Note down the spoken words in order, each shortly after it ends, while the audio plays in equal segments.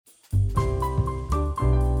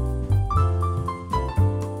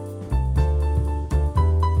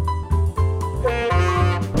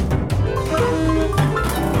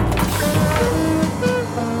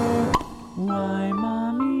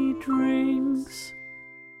Drinks.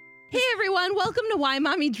 Hey everyone, welcome to Why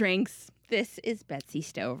Mommy Drinks. This is Betsy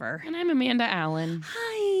Stover. And I'm Amanda Allen.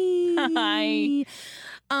 Hi.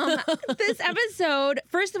 This episode,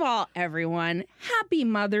 first of all, everyone, happy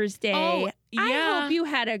Mother's Day. Oh, yeah. I hope you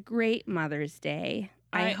had a great Mother's Day.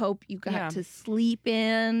 I hope you got to sleep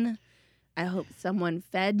in. I hope someone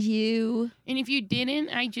fed you. And if you didn't,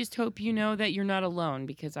 I just hope you know that you're not alone,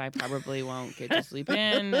 because I probably won't get to sleep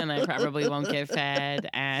in and I probably won't get fed.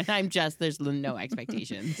 And there's no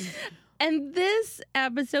expectations. And this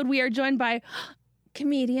episode, we are joined by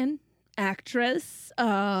comedian, actress,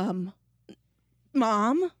 mom,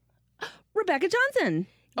 Rebecca Johnson.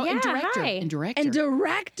 Oh, Yeah, and director. hi. And director. And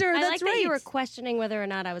director, I that's like right. that you were questioning whether or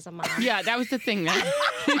not I was a mom. Yeah, that was the thing.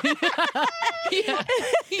 Yeah.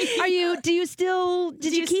 Do you still,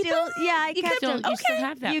 did you keep them? Yeah, I You kept still, them. you still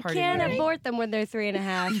have that You part can't of you. abort them when they're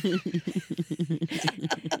 3.5.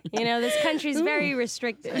 You know, this country's very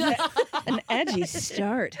restrictive. An edgy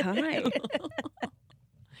start. Hi.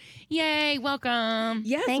 Yay, welcome.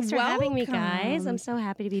 Yes, Thanks for having me, welcome. guys. I'm so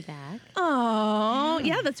happy to be back. Oh,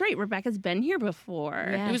 yeah, that's right. Rebecca's been here before.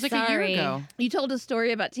 Yeah. It was like a year Sorry. ago. You told a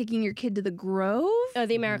story about taking your kid to the Grove. Oh,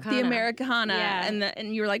 the Americana. The Americana. Yeah.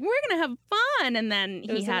 And you were like, we're going to have fun. And then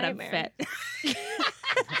he was a had a nightmare. fit.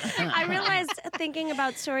 I realized, thinking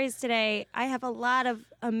about stories today, I have a lot of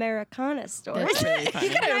Americana stories. That's really funny.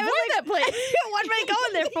 You gotta avoid that place. What am I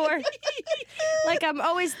going there for? Like, I'm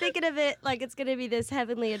always thinking of it like it's going to be this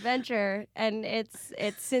heavenly adventure, and it's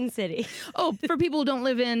Sin City. Oh, for people who don't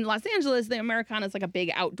live in Los Angeles, the Americana is like a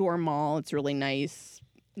big outdoor mall. It's really nice.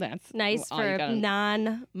 That's Nice all you for gotta-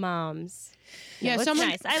 non-moms. Yeah, it's someone,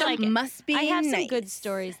 nice. I like it. Must be I have some nice. good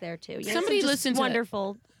stories there too. You know, Somebody some just listen to-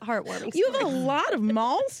 wonderful, heartwarming. You have a stories. lot of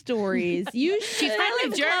mall stories. You should.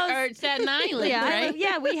 live or Staten Island, Yeah, right?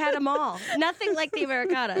 yeah, we had them all. Nothing like the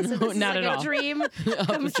Americana. So this is not like at a all. dream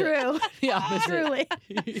come Opposite. true. The opposite. Truly.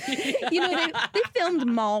 You know, they filmed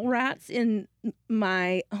Mall Rats in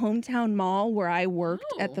my hometown mall where I worked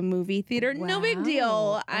at the movie theater. No big deal.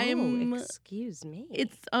 Wow. I'm. Oh, excuse me.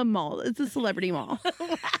 It's a mall. It's a celebrity mall.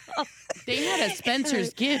 They had a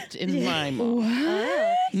Spencer's gift in my mall.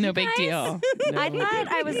 Oh. No big deal. No I thought big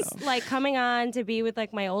I was deal. like coming on to be with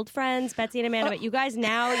like my old friends, Betsy and Amanda, but you guys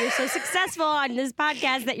now, you're so successful on this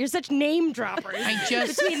podcast that you're such name droppers. I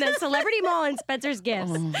just. Between the Celebrity Mall and Spencer's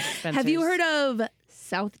Gifts. Oh, Have you Spencer's. heard of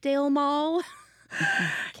Southdale Mall?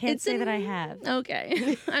 Can't It's say in- that I have.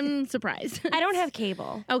 Okay. I'm surprised. I don't have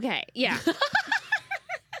cable. Okay, yeah.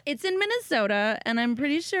 It's in Minnesota, and I'm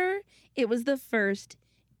pretty sure it was the first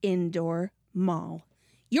indoor mall.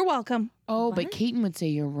 You're welcome. Oh, but Caton would say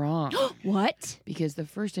you're wrong What? because the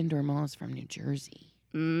first indoor mall is from New Jersey.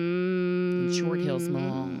 Mm. Short Hills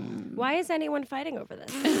Mall. Why is anyone fighting over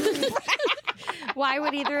this? Why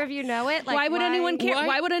would either of you know it? Like, why would anyone care? Why-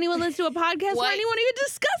 Why would anyone listen to a podcast Why- where anyone even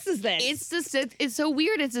discusses this? It's the sense. It's so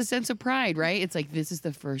weird. It's a sense of pride, right? It's like this is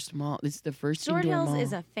the first mall. This is the first Short indoor Hills mall.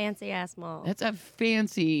 is a fancy ass mall. That's a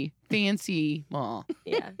fancy mall.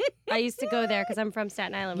 Yeah. I used to go there because I'm from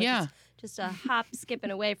Staten Island, which Yeah. is just a hop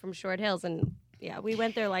skipping away from Short Hills. And yeah, we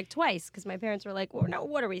went there like twice because my parents were like, well, no,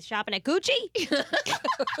 what are we shopping at Gucci?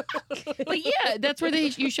 But yeah, that's where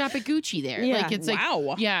you shop at Gucci there. Yeah. Like it's Wow.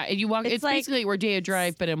 like yeah, and you walk. It's like- basically where Rodeo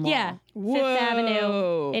Drive, but a mall. Yeah. Whoa. Fifth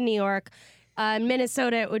Avenue in New York.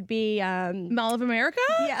 Minnesota, it would be. Mall of America?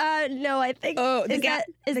 No, I think. Oh, is that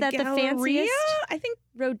the Galleria? fanciest? I think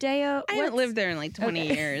Rodeo. I haven't what's- lived there in like 20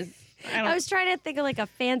 years. I was trying to think of like a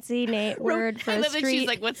fancy word for I a love that street. she's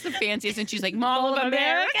like, "What's the fanciest?" And she's like, "Mall of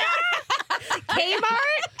America."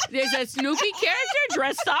 Kmart. There's a Snoopy character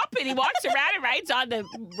dressed up, and he walks around and rides on the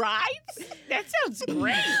rides. That sounds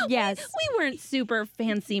great. Yes. We weren't super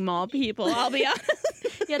fancy mall people, I'll be honest.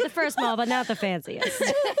 Yeah, the first mall, but not the fanciest.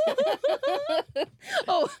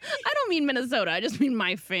 Oh, I don't mean Minnesota. I just mean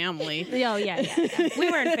my family. Oh, yeah. We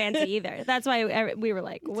weren't fancy either. That's why we were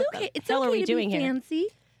like, what the It's hell okay are we to doing be here? fancy.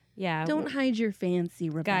 Yeah. Don't hide your fancy,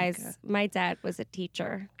 Rebecca. Guys, my dad was a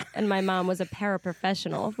teacher and my mom was a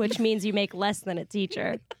paraprofessional, which means you make less than a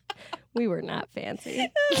teacher. We were not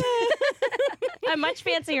fancy. I'm much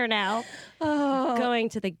fancier now. Oh. Going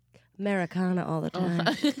to the Americana all the time.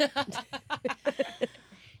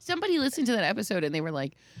 Somebody listened to that episode and they were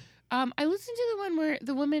like, I listened to the one where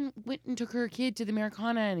the woman went and took her kid to the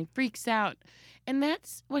Americana and he freaks out. And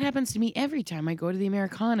that's what happens to me every time I go to the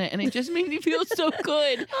Americana. And it just made me feel so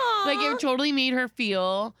good. Like it totally made her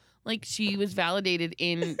feel like she was validated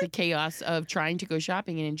in the chaos of trying to go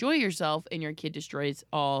shopping and enjoy yourself. And your kid destroys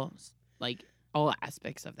all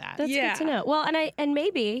aspects of that. That's Yeah. good to know. Well, and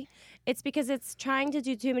maybe it's because it's trying to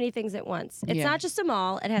do too many things at once. It's Yeah. not just a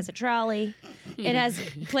mall. It has a trolley. It has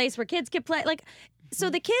a place where kids can play. Like, So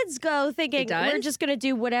the kids go thinking does? we're just going to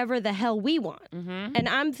do whatever the hell we want. Mm-hmm. And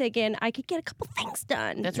I'm thinking I could get a couple things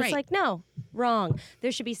done. That's it's right. like, no, wrong.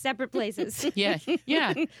 There should be separate places. Yeah,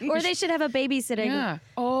 yeah. Or they should have a babysitting. Yeah.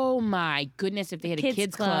 Oh my goodness, if they had a Kids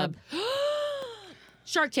kids club. club.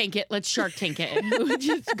 Shark Tank it. Let's Shark Tank it. We'll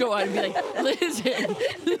just go on and be like, listen.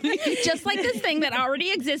 Just like this thing that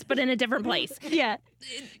already exists, but in a different place. Yeah.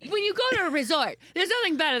 When you go to a resort, there's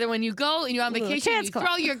nothing better than when you go and you're on vacation and chance you club.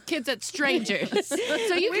 throw your kids at strangers. So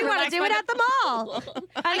you We can want to relax do by it at the mall.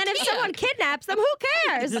 And then if can't. someone kidnaps them, who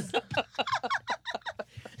cares?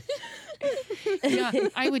 Yeah,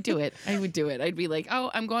 I would do it. I'd be like,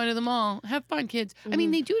 oh, I'm going to the mall. Have fun, kids. I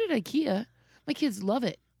mean, they do it at IKEA. My kids love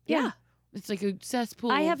it. Yeah. It's like a cesspool.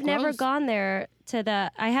 I have never Gross. gone there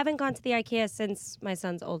I haven't gone to the IKEA since my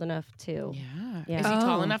son's old enough to. Yeah. Yeah. Is he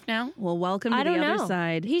tall Oh. enough now? Well, welcome to I the don't other know.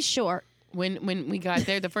 side. He's short. When we got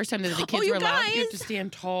there, the first time that the kids you were allowed, you have to guys.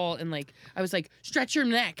 stand tall and like I was like, stretch your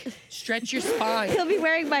neck, stretch your spine. He'll be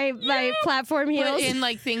wearing my platform Put heels. in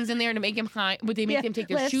like things in there to make him high. Would they make Yeah, them take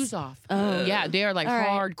their lifts. shoes off? Oh. Yeah, they are like All right.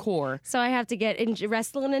 hardcore. So I have to get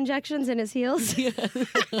wrestling injections in his heels. I'll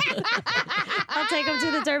take him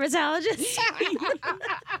to the dermatologist.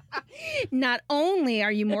 Not only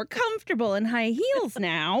are you more comfortable in high heels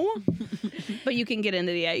now, but you can get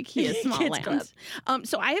into the IKEA small Kids club. lounge.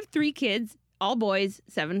 So I have 3 kids, all boys,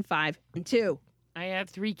 7, 5, and 2. I have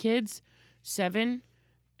 3 kids, 7,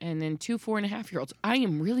 and then 2 4.5-year-olds. I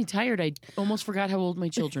am really tired. I almost forgot how old my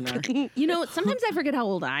children are. You know, sometimes I forget how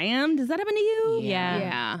old I am. Does that happen to you? Yeah.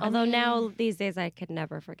 Yeah. Although now these days I could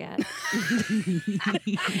never forget.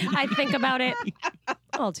 I think about it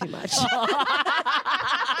all too much.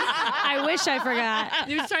 I wish I forgot.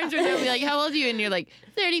 There's times where they'll be like, "How old are you?" And you're like,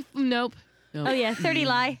 30. Nope. Oh yeah, 30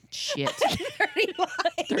 lie. Shit.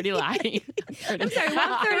 30 lie. I'm sorry,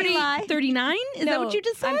 what? 30 lie. 39? Is that what you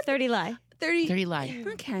just said? I'm 30 lie. 30. 30 lie.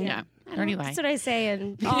 Okay. Yeah. 30 lie. That's what I say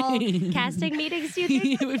in all casting meetings. Do you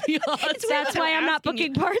think? It would be awesome. That's why I'm not asking you.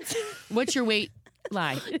 booking parts. What's your weight?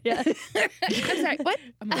 Lie. Yeah. I'm sorry, what?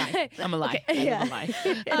 I'm a lie. I'm a lie. Yeah. I'm a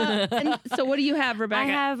lie. And so what do you have, I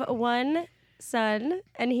Rebecca? have one son,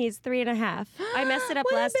 and he's 3.5. I messed it up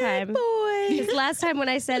What a last bad time. boy. Because last time when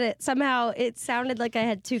I said it, somehow it sounded like I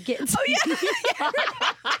had 2 kids. Oh, yeah.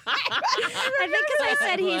 I think because I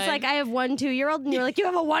said he's One. like, I have 1 2-year-old, and you're like, you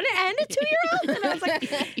have a 1 and a 2-year-old? And I was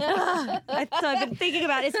like, so I've been thinking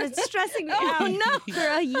about it. It's been stressing me out for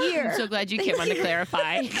a year. I'm so glad you came on to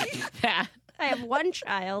clarify that. I have 1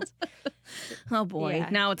 child. Oh boy, Yeah.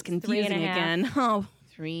 now it's confusing 3.5. again. Oh,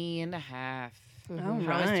 3.5. all How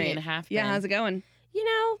was right. 3.5? Yeah, then? how's it going? You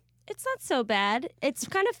know, it's not so bad. It's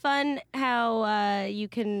kind of fun how you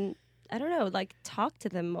can, I don't know, like talk to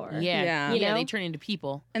them more. Yeah. Yeah. Yeah, You know? they turn into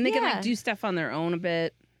people. And they can Yeah. like do stuff on their own a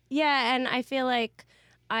bit. Yeah, and I feel like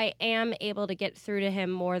I am able to get through to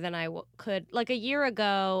him more than I could. Like a year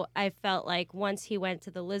ago, I felt like once he went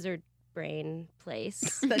to the lizard brain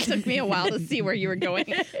place. That took me a while to see where you were going.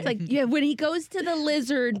 It's like, yeah, when he goes to the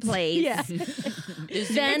lizard place. Yeah. Then It's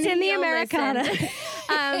in the he'll Americana. listen.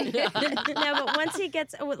 No, but once he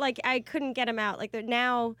gets, like, I couldn't get him out. Like,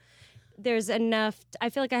 now there's enough. I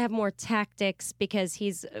feel like I have more tactics because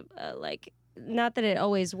he's like, not that it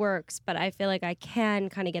always works, but I feel like I can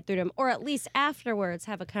kind of get through to him, or at least afterwards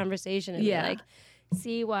have a conversation and Yeah. be like,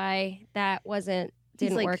 see why that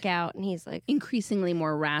didn't like- work out. And he's like, Increasingly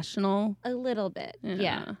more rational. a little bit.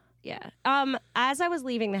 Yeah. Yeah. As I was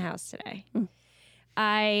leaving the house today, Mm.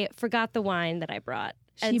 I forgot the wine that I brought.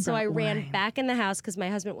 She And so brought I ran wine. back in the house because my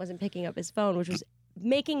husband wasn't picking up his phone, which was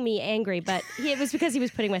making me angry, but it was because he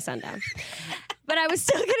was putting my son down. But I was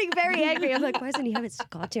still getting very angry. I'm like, why doesn't he have his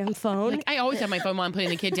goddamn phone? Like, I always have my phone while I'm putting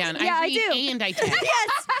the kid down. Yeah, I read do. And I text.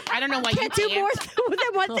 Yes. I don't know why Can't you do can't. more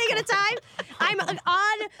than one thing at a time. I'm on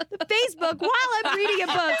Facebook while I'm reading a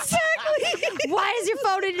book. Exactly. Why is your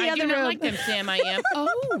phone in the I other do not room? like them, Sam. I am.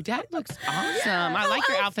 Oh, that looks awesome. I like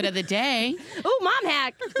your outfit of the day. Oh, mom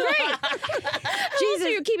hack. Great. Also,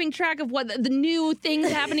 you're keeping track of what the new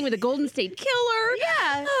things happening with the Golden State Killer.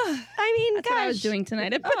 Yeah. I mean, That's gosh. what I was doing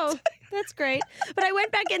tonight. Oh, that's great. But I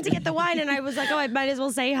went back in to get the wine, and I was like, oh, I might as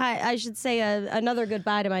well say hi. I should say another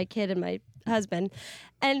goodbye to my kid and my husband.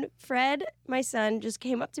 And Fred, my son, just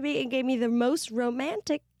came up to me and gave me the most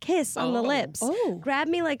romantic kiss on the Oh. lips. Oh.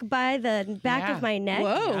 Grabbed me like by the back Yeah. of my neck.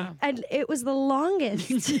 Whoa. Yeah. And it was the longest,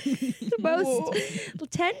 the most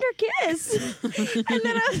tender kiss. And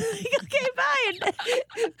then I was like, okay, bye.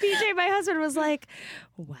 And PJ, my husband, was like,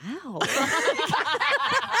 wow.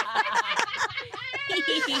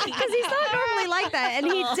 Because he's not normally like that. And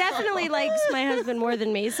he definitely likes my husband more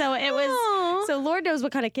than me. So it was, Aw. so Lord knows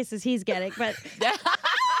what kind of kisses he's getting. But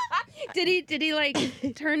Did he like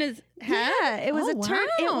turn his head head? Yeah, it was Oh, a turn.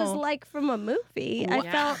 It was wow. like from a movie. Wow.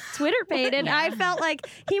 I felt Twitter baited. I felt like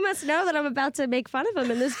he must know that I'm about to make fun of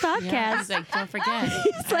him in this Yeah, podcast. he's like, don't forget.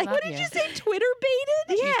 He's like, What did you say? Twitter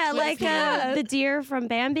baited? Yeah, Twitter like baited. the deer from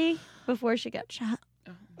Bambi before she got shot.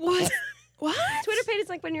 What? What? Twitter bait is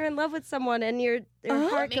like when you're in love with someone and your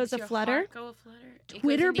heart goes a flutter.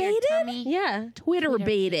 Twitter baited? Yeah. Twitter Twitter-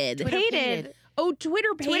 baited. Twitter Hated. Oh, Twitter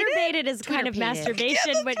baited? Twitter baited is Twitter kind of baited.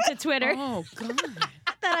 masturbation went to Twitter Oh God.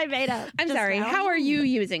 that I made up. I'm just sorry. now. How are you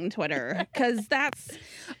using Twitter? Because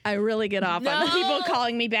I really get off on No. people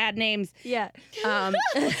calling me bad names. Yeah. Um,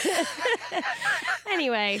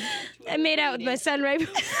 Anyway, I made out with my son right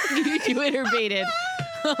before. You Twitter baited.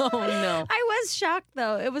 Oh no. I was shocked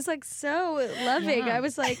though. It was like so loving. Yeah. I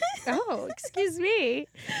was like, oh, excuse me.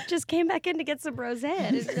 Just came back in to get some rosé.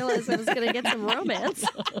 I didn't realize I was going to get some romance.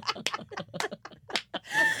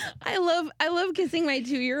 I love kissing my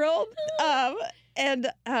 2-year-old. And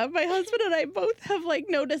my husband and I both have like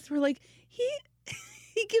noticed we're like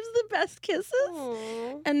he gives the best kisses.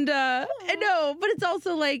 And I know, but it's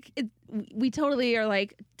also like we totally are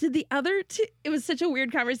like, did the other two? It was such a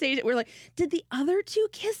weird conversation. We're like, did the other two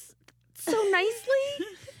kiss so nicely?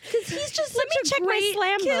 Because he's just Let me such a check my great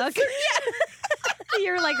slam book. kisser.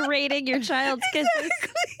 You're like rating your child's kisses.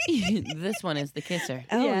 This one is the kisser.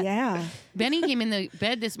 Oh Yeah. yeah. Benny came in the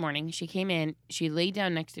bed this morning. She came in. She laid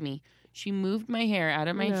down next to me. She moved my hair out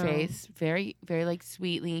of my No. face, very, very like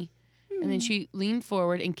sweetly, and then she leaned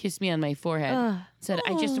forward and kissed me on my forehead. Ugh, Said,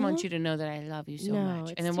 "I just Aw. want you to know that I love you so No, much,"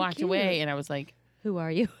 it's and then too walked cute. away. And I was like, who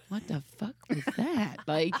are you? "What the fuck was that?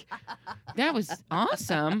 Like, that was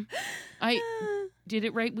awesome. I did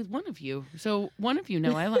it right with one of you, so one of you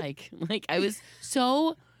know I like. Like, I was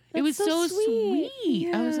so." It was That's so so sweet.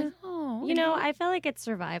 sweet. I was Yeah. like, oh. You know, I feel like it's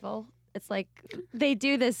survival. It's like they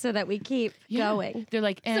do this so that we keep Yeah. going. They're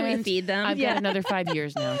like, So we and feed them. I've Yeah. got another 5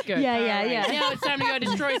 years now. Good. Yeah, All yeah, right. yeah. Now it's time to go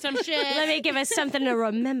destroy some shit. Let me give us something to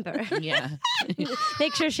remember. Yeah.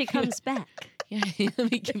 Make sure she comes back. Yeah.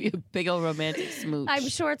 Let me give you a big old romantic smooch. I'm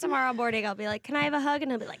sure tomorrow morning I'll be like, "Can I have a hug?"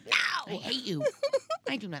 And he'll be like, I "No, hate you.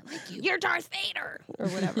 I do not like you. you're Darth Vader," or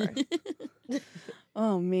whatever.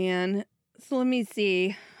 Oh man. So let me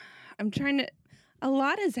see. I'm trying to. A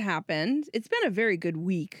lot has happened. It's been a very good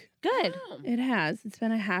week. Good. It has. It's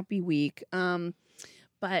been a happy week.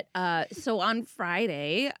 But so on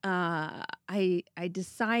Friday, I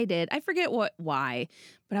decided, I forget why,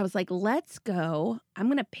 but I was like, let's go. I'm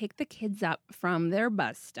gonna pick the kids up from their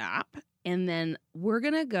bus stop, and then we're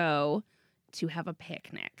gonna go to have a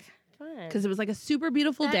picnic Fun. because it was like a super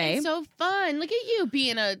beautiful That day. is so fun. Look at you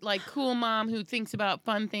being a like cool mom who thinks about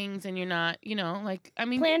fun things and you're not, you know, like I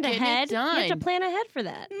mean, Planned you're getting ahead. It done. You have to plan ahead for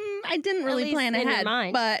that. I didn't really least plan in your ahead,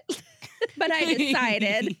 mind. but I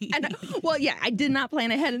decided. And, well, yeah, I did not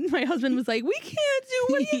plan ahead, and my husband was like, "We can't do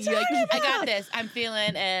what are you You're like, talking about?" I got this. I'm feeling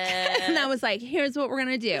it. And I was like, "Here's what we're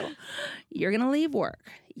gonna do. You're gonna leave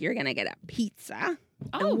work. You're gonna get a pizza,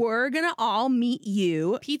 Oh. and we're gonna all meet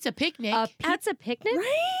you." Pizza picnic. That's a picnic.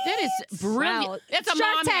 That is brilliant. Wow. That's a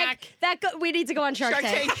Shark mom Tank. hack. We need to go on Shark, Shark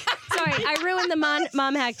Tank. Tank. Sorry, I ruined the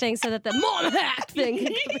mom hack thing so that the mom hack thing.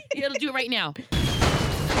 It'll do it right now.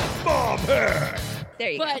 There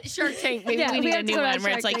you go. But Shark Tank, maybe Yeah, we we need a have to new go on one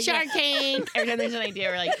where it's Shark like Tank, Shark Tank. Every time there's an idea,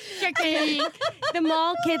 we're like Shark Tank. The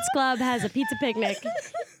Mall Kids Club has a pizza picnic.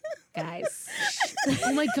 Guys.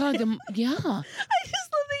 Oh my god, yeah. I just love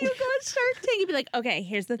that you go on Shark Tank. You'd be like, "Okay,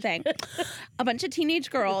 here's the thing. A bunch of teenage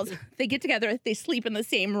girls, they get together, they sleep in the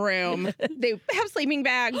same room, they have sleeping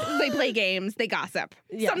bags, they play games, they gossip.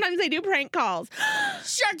 Yeah. Sometimes they do prank calls.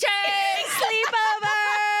 Shark Tank. Sleepover!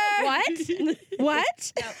 What?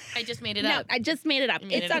 What? No, I just made it No, up. I just made it up.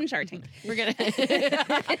 Made It's it up. on Shark Tank. We're gonna.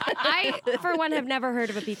 I, for one, have never heard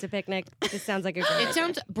of a pizza picnic. This sounds like a great It idea.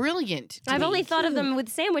 sounds brilliant. to I've me. only thought of them with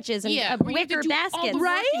sandwiches and Yeah, a where you have to wicker do all basket, the work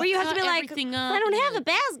Right? and Where you have to cut be like, everything up I don't and have a like-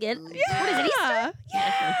 basket. What is it, Easter?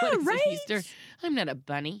 Yeah, what is it, right? Easter? I'm not a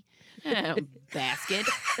bunny. Basket.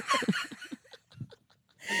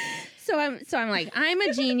 So I'm like, I'm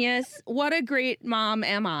a genius. What a great mom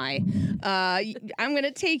am I? I'm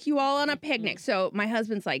gonna take you all on a picnic. So my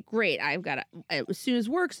husband's like, great. I've got to, as soon as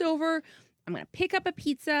work's over, I'm gonna pick up a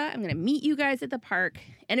pizza. I'm gonna meet you guys at the park.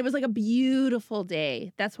 And it was like a beautiful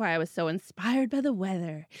day. That's why I was so inspired by the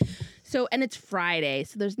weather. So, and it's Friday,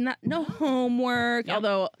 so there's no homework. Yep.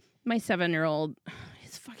 Although my 7-year-old,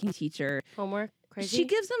 his fucking teacher, Homework? Crazy? she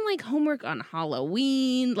gives them like homework on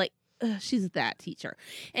Halloween. Like, she's that teacher.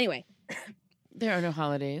 Anyway. There are no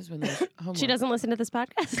holidays when there's homework. She doesn't listen to this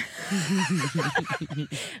podcast?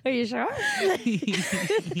 Are you sure?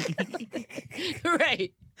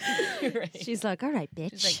 right. Right. She's like, all right,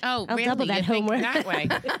 bitch. She's like, oh, I'll really? double that You think homework. that way.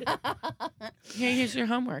 Here's your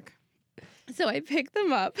homework. So I pick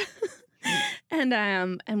them up.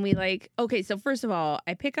 And we like, okay, so first of all,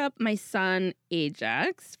 I pick up my son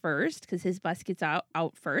Ajax first because his bus gets out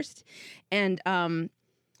first. And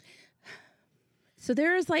so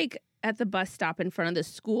there's like at the bus stop in front of the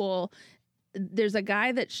school, there's a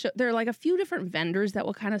guy that there are like a few different vendors that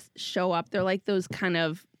will kind of show up. They're like those kind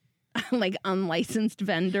of like unlicensed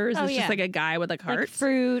vendors. Oh, It's yeah. just like a guy with a cart. Like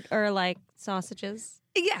fruit or like sausages.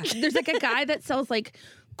 Yeah, there's like a guy that sells like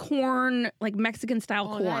corn, like Mexican style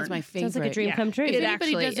Oh, corn. that's my favorite. Sounds like a dream Yeah. come true. If It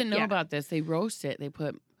anybody actually- doesn't know yeah. about this, they roast it. They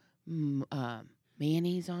put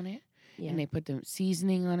mayonnaise on it, Yeah. and they put the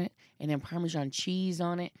seasoning on it, and then Parmesan cheese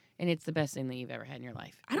on it, and it's the best thing that you've ever had in your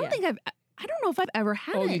life. I don't know if I've ever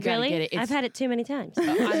had Oh, it. you gotta Really? get it. I've It's- had it too many times. I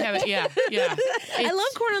have it. Yeah, yeah. I love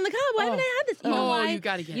corn on the cob. Why haven't I had this? You know Oh, why? you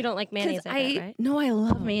gotta get You it. don't like mayonnaise, I bet, right? No, I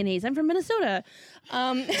love mayonnaise. I'm from Minnesota. They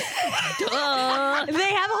have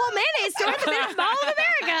a whole mayonnaise store in the Mall of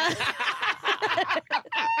America.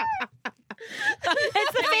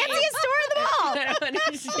 It's the fanciest store in the mall. I don't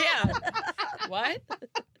understand. What?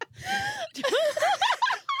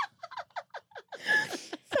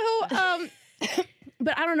 So,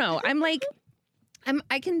 but I don't know.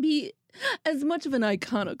 I can be as much of an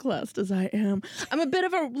iconoclast as I am. I'm a bit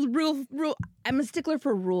of a rule. I'm a stickler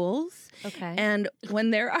for rules. Okay. And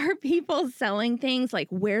when there are people selling things like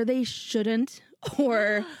where they shouldn't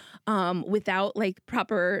or without like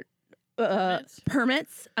proper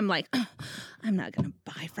permits, I'm like, I'm not gonna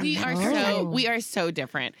buy from We that. are so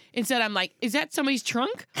different. Instead, I'm like, is that somebody's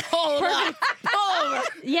trunk? Hold on.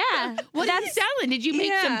 Yeah. What are you selling? Did you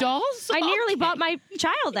make some Yeah. dolls? I nearly Okay. bought my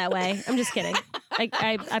child that way. I'm just kidding.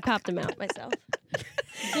 I popped him out myself.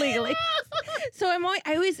 Legally. So I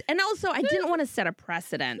always, and also I didn't want to set a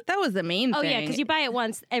precedent. That was the main Oh, thing. yeah, because you buy it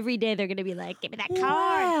once, every day they're going to be like, give me that card.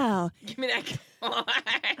 Wow. Give me that card.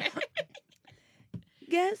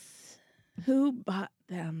 Guess who bought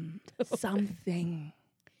them something?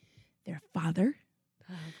 Their father.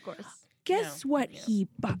 Of course. Guess No. what Yeah. he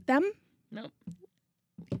bought them? Nope.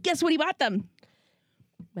 Guess what he bought them?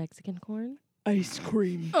 Mexican corn. Ice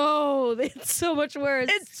cream. Oh, it's so much worse.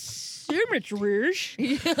 It's so much worse.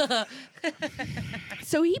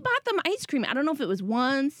 So he bought them ice cream. I don't know if it was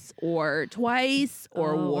once or twice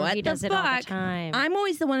or what he the does fuck. it all the time. I'm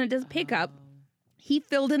always the one that does pickup. He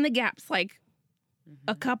filled in the gaps like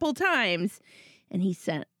a couple times, and he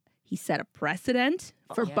set a precedent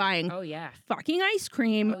for buying Oh yeah. fucking ice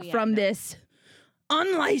cream Oh, yeah, from no. this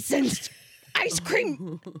unlicensed ice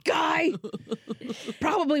cream guy.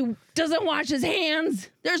 Probably doesn't wash his hands.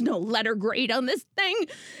 There's no letter grade on this thing.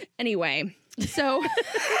 Anyway, so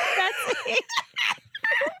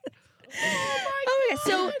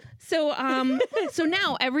so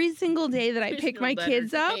now every single day that I pick my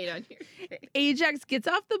kids up, Ajax gets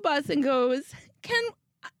off the bus and goes, I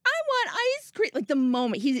want ice cream. Like the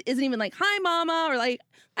moment he isn't even like, hi mama, or like,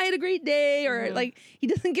 I had a great day, or like he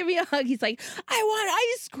doesn't give me a hug. He's like, I want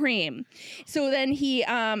ice cream. So then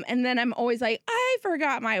and then I'm always like, I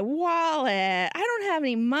forgot my wallet. I don't have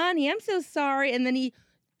any money. I'm so sorry. And then he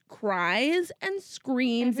cries and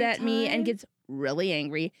screams Every at me time? and gets really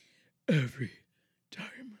angry every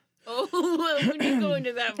time. Oh, when you go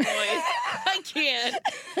into that voice, I can't.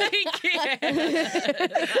 You can't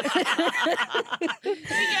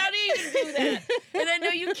even do that. And I know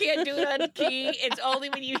you can't do it on key. It's only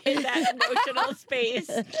when you hit that emotional space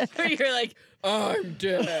where you're like, I'm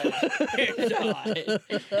dead. You're done.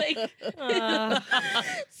 Like,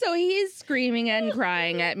 So he's screaming and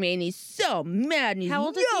crying at me, and he's so mad, and he's How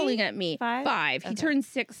old is he? yelling at me. 5? He Okay. turned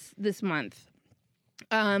 6 this month.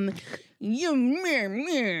 You meh,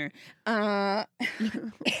 meh.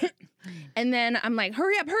 And then I'm like,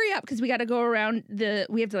 hurry up, because we got to go around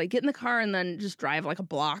we have to like get in the car and then just drive like a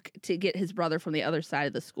block to get his brother from the other side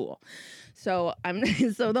of the school. So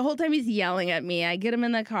so the whole time he's yelling at me, I get him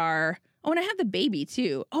in the car. Oh, and I have the baby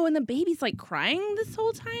too. Oh, and the baby's like crying this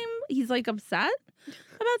whole time. He's like upset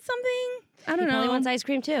about something. I don't He probably know. wants ice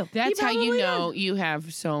cream too. that's how you probably know you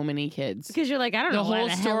have so many kids. Because you're like, I don't The know why whole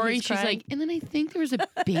hell story, he's she's crying. like, and then I think there was a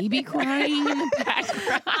baby crying in the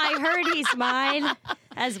background. I heard he's mine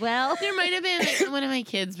as well. There might have been like, one of my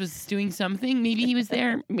kids was doing something. Maybe he was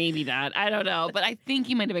there. Maybe not. I don't know. But I think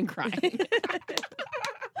he might have been crying.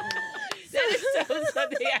 That is so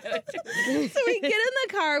something I would do. So we get in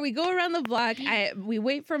the car, we go around the block. We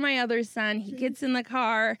wait for my other son. He gets in the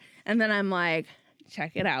car, and then I'm like,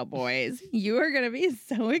 check it out, boys. You are going to be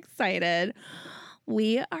so excited.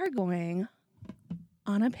 We are going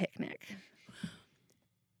on a picnic.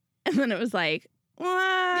 And then it was like, what?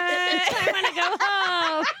 I want to go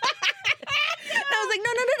home. And I was like,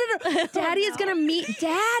 no. Daddy is going to meet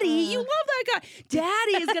Daddy. You love that my God,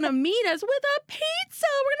 Daddy is going to meet us with a pizza.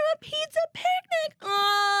 We're going to have a pizza picnic. Oh,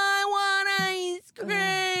 I want ice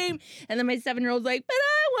cream. And then my 7-year-old's like, but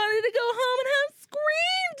I wanted to go home and have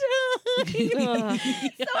screen time.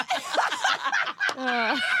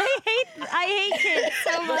 I hate kids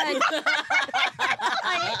so much.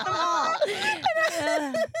 I hate them all.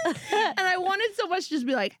 And I wanted so much to just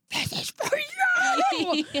be like, this is for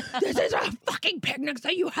you. This is a fucking picnic so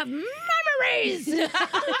you have memories. When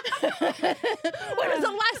was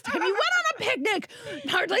the last time you went on a picnic?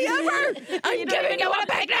 Hardly ever. I'm giving you a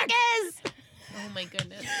picnic. Oh my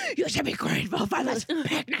goodness. You should be grateful for this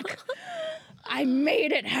picnic. I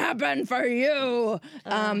made it happen for you.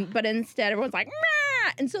 But instead, everyone's like,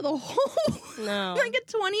 Mah! And so the whole, like a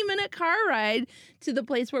 20-minute car ride to the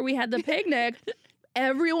place where we had the picnic,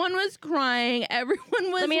 everyone was crying.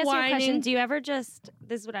 Everyone was Let me ask you a whining. question. Do you ever this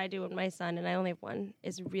is what I do with my son, and I only have one,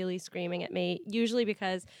 is really screaming at me, usually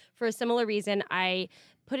because for a similar reason, I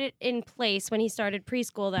put it in place when he started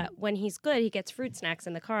preschool that when he's good, he gets fruit snacks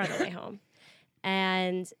in the car on the way home.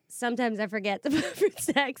 And sometimes I forget to put fruit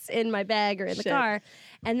snacks in my bag or in the car.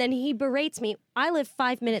 And then he berates me. I live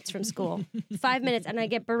 5 minutes from school, 5 minutes, and I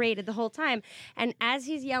get berated the whole time. And as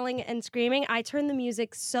he's yelling and screaming, I turn the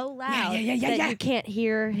music so loud that you can't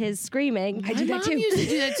hear his screaming. I do that too. Mom used to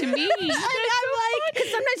do that to me. And I'm like, because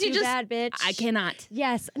sometimes you Too just, bad, bitch. I cannot.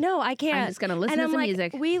 Yes. No, I can't. I'm just going to listen and to I'm some like,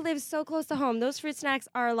 music. we live so close to home. Those fruit snacks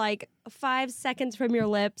are like 5 seconds from your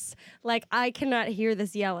lips. Like, I cannot hear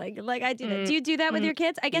this yelling. Like, I do that. Do you do that with your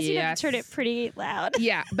kids? I guess you'd have to turn it pretty loud.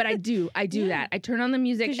 Yeah, but I do that. I turn on the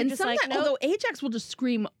music. 'Cause you're And just like, sometimes, although Ajax will just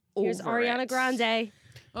scream Here's over Ariana it. Grande.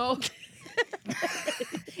 Oh,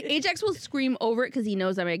 Ajax will scream over it because he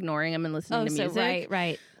knows I'm ignoring him and listening to music.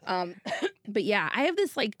 right. But yeah, I have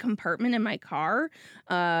this like compartment in my car,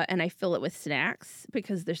 and I fill it with snacks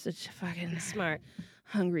because they're such fucking Smart.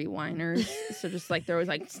 hungry whiners. So just like they're always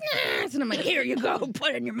like snacks, and I'm like, here you go, put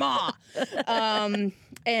it in your maw.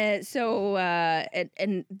 And so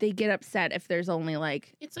and they get upset if there's only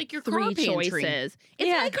like it's like your 3 car pantry. choices.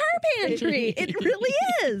 It's my car pantry. It really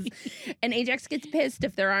is. And Ajax gets pissed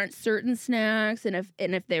if there aren't certain snacks, and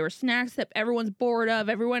if they were snacks that everyone's bored of.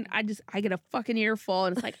 I get a fucking earful,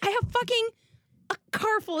 and it's like I have fucking a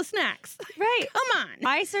car full of snacks. Right. Come on.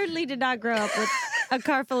 I certainly did not grow up with a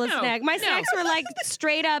car full of snacks. My snacks were like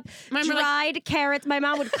straight up Mine were dried carrots. My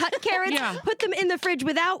mom would cut carrots, Yeah. put them in the fridge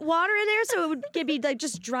without water in there, so it would be like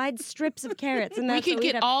just dried strips of carrots. And We that's could what we'd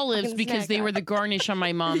get have olives fucking because snack they on. were the garnish on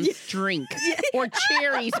my mom's drink. Or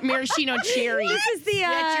cherries, maraschino cherries. This is the.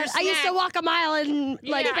 That's your I used to snack. walk a mile and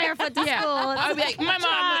like barefoot to school. I'd be like, my mom,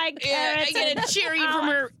 Dried I carrots get a and- cherry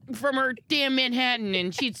from her damn Manhattan,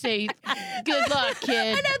 and she'd say, "Good luck, kid.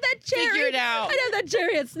 I know that cherry. Figure it out." I know that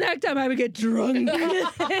cherry at snack time. I would get drunk,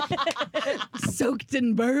 soaked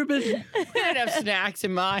in bourbon. We didn't have snacks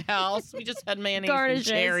in my house. We just had mayonnaise and Garnishes.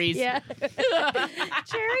 cherries. Yeah.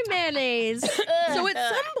 Cherry mayonnaise. So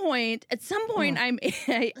at some point, I'm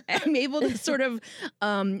able to sort of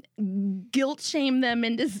guilt shame them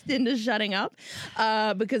into shutting up,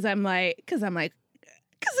 because I'm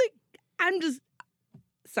just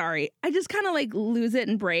sorry. I just kind of like lose it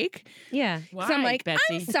and break. Yeah. Why, So I'm like, Betsy?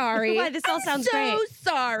 I'm sorry. Why, this all sounds so great.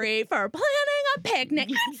 sorry for planning a picnic.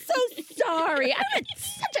 I'm so sorry. I'm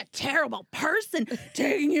such a terrible person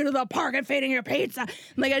taking you to the park and feeding your pizza.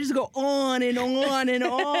 Like I just go on and on and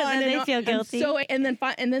on. And they on. feel I'm guilty.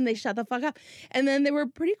 and then they shut the fuck up. And then they were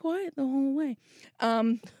pretty quiet the whole way.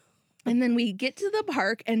 And then we get to the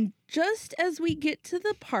park, and just as we get to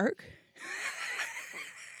the park.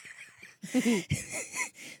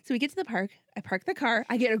 So we get to the park. I park the car.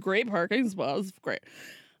 I get a great parking spot. It's great.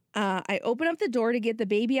 I open up the door to get the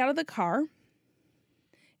baby out of the car.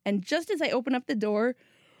 And just as I open up the door,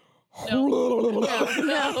 No. he that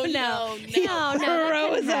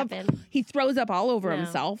throws couldn't up. happen. He throws up all over No.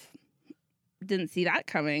 himself. Didn't see that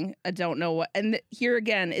coming. I don't know what. And here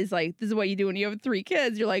again is like, this is what you do when you have 3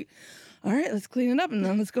 kids. You're like, all right, let's clean it up and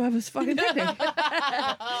then let's go have this fucking picnic.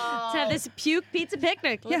 Let's have this puke pizza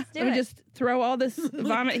picnic. Let's do let me it. just throw all this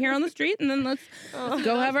vomit here on the street and then let's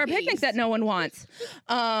go have our picnic that no one wants.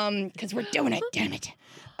 Because we're doing it, damn it.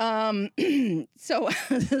 So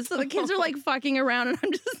the kids are like fucking around and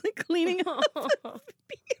I'm just like cleaning up the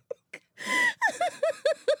puke.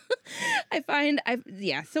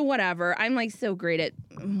 So whatever. I'm like so great at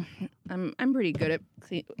I'm pretty good at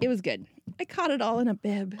clean. It was good. I caught it all in a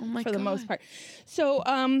bib Oh my for the most God. part. So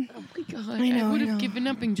Oh my God. I know, would I know. have given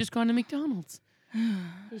up and just gone to McDonald's.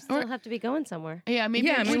 You still have to be going somewhere. Yeah, maybe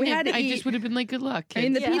Yeah, I, I mean, we wouldn't had have- to I just eat. would have been like, good luck, I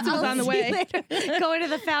mean, kids. the pizza was on the I'll see you way. later. Going to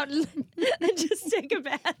the fountain and just take a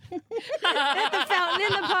bath at the fountain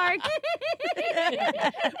in the park.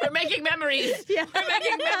 We're making memories. Yeah. We're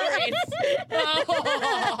making memories.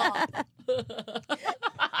 Oh.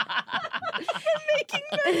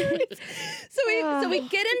 So we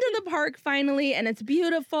get into the park finally, and it's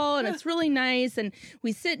beautiful and it's really nice, and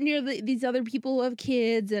we sit near these other people who have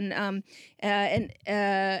kids, and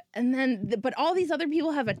then but all these other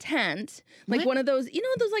people have a tent, like What? one of those,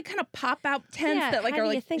 those like kind of pop out tents Yeah, that like how are do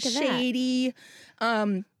you like think of that? shady.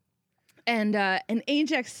 And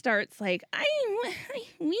Ajax starts like,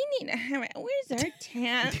 we need to have it. Where's our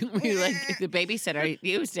tent? We like the babysitter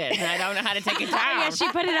used it, and I don't know how to take it down. Yeah, she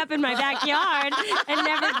put it up in my backyard and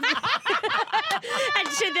never.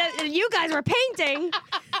 And you guys were painting.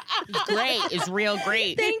 It's great. It's real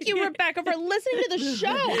great. Thank you, Rebecca, for listening to the show.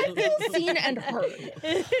 I feel seen and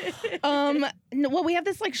heard. Well, we have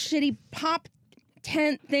this like shitty pop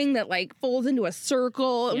tent thing that like folds into a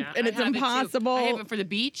circle, Yeah, and I it's have it, too. impossible. I have it for the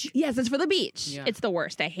beach. Yes, it's for the beach. Yeah. It's the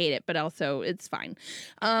worst. I hate it, but also it's fine.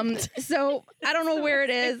 So I don't know where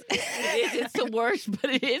it is. It's the worst,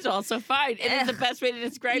 but it is also fine. It is the best way to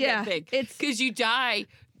describe Yeah, that thing. it's- because you die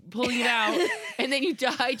pulling it out, and then you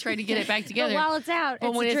die trying to get it back But together. while it's out, But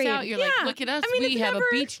it's when a it's dream. out, you're like, Yeah. look at us. I mean, we it's have never-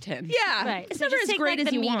 a beach tent. Yeah, Right. it's So never just as take, great like,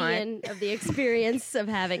 as the you want. median of the experience of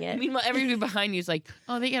having it. Meanwhile, everybody behind you is like,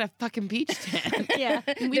 oh, they got a fucking beach tent. Yeah.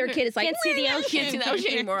 Their kid is like, Can't see the I ocean. can't see the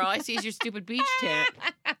ocean anymore. All I see is your stupid beach tent.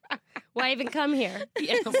 Why even come here?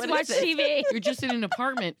 Yeah, Just what is watch this? TV. You're just in an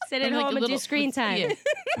apartment. Sit at and, like, home a and do little- screen time. Yeah.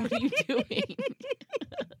 What are you doing?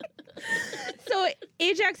 So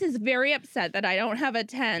Ajax is very upset that I don't have a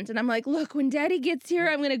tent. And I'm like, look, when Daddy gets here,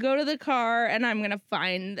 I'm going to go to the car and I'm going to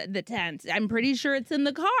find the tent. I'm pretty sure it's in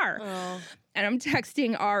the car. Oh. And I'm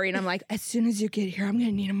texting Ari and I'm like, as soon as you get here, I'm going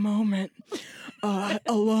to need a moment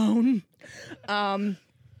alone.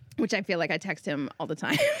 Which I feel like I text him all the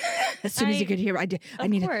time. As soon as you get here, I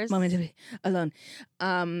need course. a moment to be alone.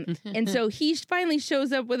 And so he finally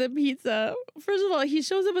shows up with a pizza. First of all, he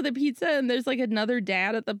shows up with a pizza, and there's like another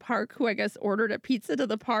dad at the park who I guess ordered a pizza to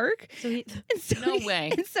the park. So he, And so No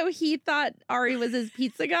way. And so he thought Ari was his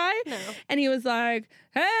pizza guy. No. And he was like,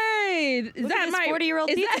 hey, is look that at this my 40-year-old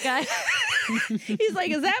is pizza that- guy. He's like,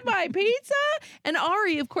 is that my pizza? And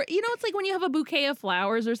Ari, of course, it's like when you have a bouquet of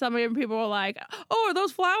flowers or something, and people are like, oh, are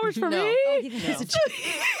those flowers for No. me? Oh, he thinks it's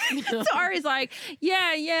a No. So Ari's like,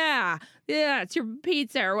 yeah, it's your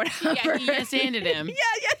pizza or whatever. Yeah, he just handed him. Yeah.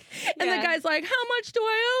 And Yeah. the guy's like, how much do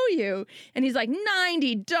I owe you? And he's like,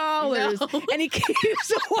 $90. No. And he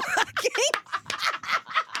keeps walking.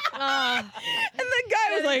 And the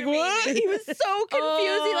guy was like, what? He was so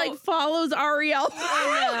confused. He like follows Ariel.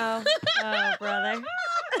 Oh, no. Oh, brother.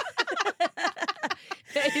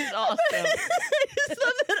 That is awesome. I just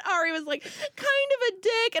love that Ari was like kind of a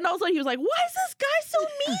dick, and also he was like, "Why is this guy so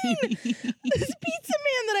mean? This pizza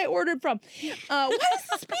man that I ordered from. Why is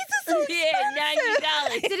this pizza so Yeah,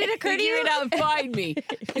 $90. Did it occur to Figure you? it out and find me.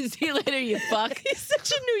 See you later, you fuck. He's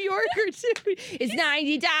such a New Yorker too. It's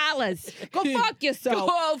 $90. Go fuck yourself.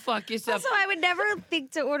 Go fuck yourself. Also, I would never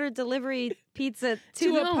think to order delivery pizza to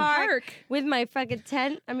To a a park park. with my fucking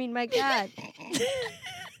tent. I mean, my God.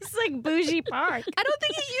 It's like bougie park. I don't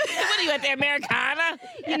think he What are you at the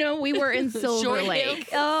Americana? we were in Silver Short Lake.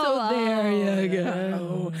 Oh, So there you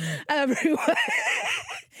go. Everyone.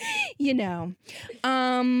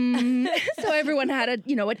 So everyone had a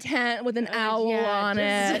tent with an owl yeah, on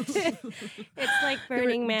it. It's like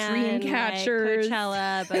Burning Man, dream catchers. like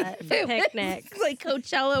Coachella, but for picnics. It's like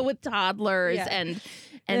Coachella with toddlers Yeah. and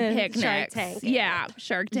Shark picnics. Tank. Yeah,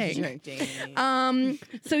 Shark Tank.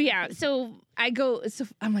 So I go, so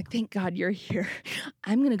I'm like, thank God you're here.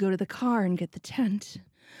 I'm going to go to the car and get the tent.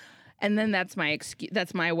 And then that's my excuse.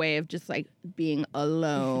 That's my way of just like being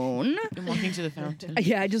alone. I'm walking to the fountain.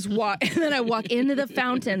 Yeah, I just walk, and then I walk into the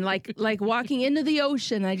fountain, like walking into the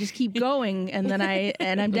ocean. I just keep going, and then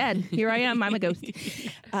I'm dead. Here I am. I'm a ghost.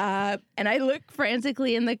 And I look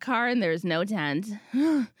frantically in the car, and there's no tent.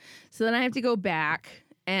 So then I have to go back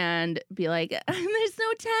and be like, "There's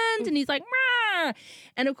no tent," and he's like, "Rah!"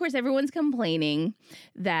 And of course, everyone's complaining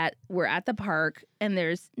that we're at the park and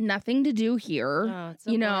there's nothing to do here. Oh, it's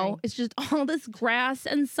so boring. It's just all this grass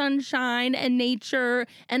and sunshine and nature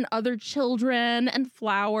and other children and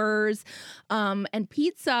flowers and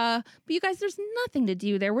pizza. But you guys, there's nothing to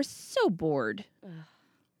do there. We're so bored.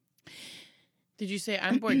 Did you say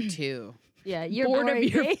I'm bored too? Yeah, you're bored of boring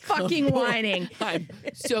your me. fucking whining, I'm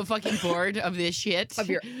so fucking bored of this shit. of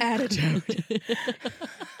your attitude.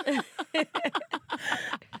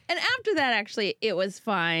 And after that, actually, it was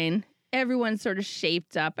fine. everyone sort of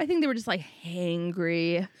shaped up. I think they were just like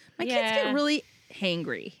hangry. My kids get really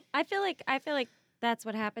hangry. I feel like that's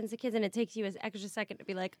what happens to kids, and it takes you an extra second to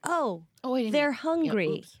be like, oh, wait, they're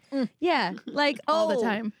hungry. Yeah, like all the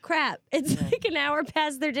time. Crap! It's like an hour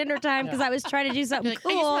past their dinner time because I was trying to do something Like,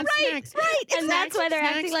 cool. right, and that's why they're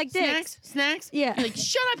acting like dicks. Snacks. Yeah. You're like,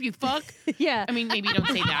 shut up, you fuck. Yeah. I mean, maybe you don't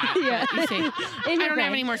say that. Yeah. But you say, I don't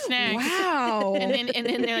have any more snacks. Wow. And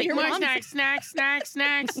then they're like, Your more mom snacks.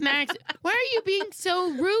 Why are you being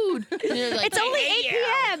so rude? And they're like, It's only 8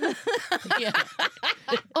 p.m. Yeah.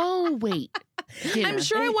 Oh, wait. Dinner. I'm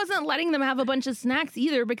sure I wasn't letting them have a bunch of snacks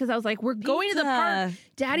either because I was like, we're going to the park.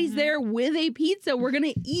 Daddy's there with a pizza. We're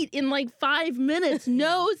going to eat in like 5 minutes.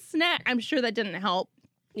 No snack. I'm sure that didn't help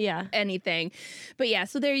Yeah. anything. But yeah,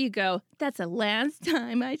 so there you go. That's the last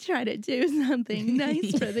time I try to do something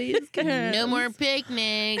nice for these kids. No more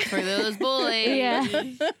picnics for those boys. Yeah.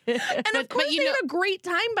 And of course, they had a great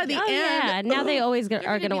time by the Oh, end. yeah. Now they always are gonna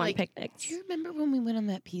going to be want like, picnics. Do you remember when we went on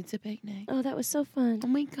that pizza picnic? Oh, that was so fun. Oh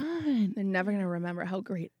my God. They're never going to remember how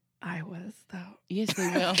great I was, though. Yes, they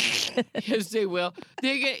will. Yes, they will.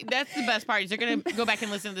 That's the best part. Is they're going to go back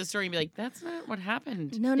and listen to the story and be like, that's not what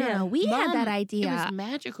happened. No. We Mom, had that It idea. was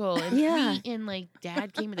magical. And Yeah. and like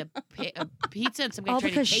Dad came with a pizza and some guy All tried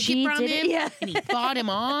to because take she it from did it? him. Yeah. And he fought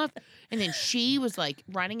him off. And then she was like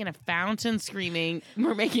running in a fountain screaming,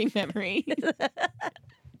 we're making memories.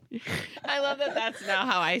 I love that that's now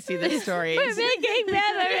how I see the stories. We're making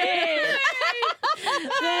memories.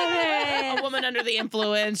 A woman under the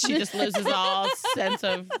influence, she just loses all sense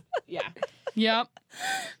of, Yep.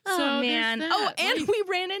 Oh, So man. there's Oh, that. and Like- we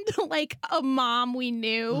ran into like a mom we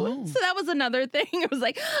knew. Oh. So that was another thing. It was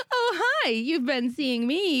like, oh, hi, you've been seeing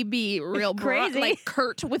me be real Crazy. like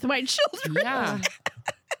curt with my children. Yeah.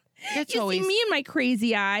 That's You always see me and my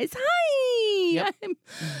crazy eyes. Hi. Yep. I'm-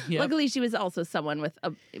 Yep. Luckily, she was also someone with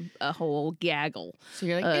a whole gaggle. So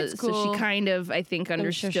you're like, it's cool. So she kind of, I think, sure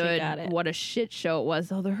she understood got it. what a shit show it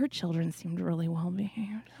was, although her children seemed really well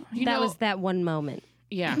behaved. You That know- was that one moment.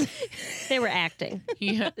 Yeah. They were acting.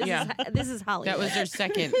 Yeah. This is Hollywood. That was their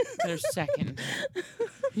second.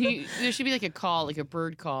 There should be like a call, like a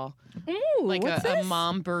bird call, Ooh, like what's a this?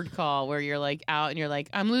 mom bird call, where you're like out and you're like,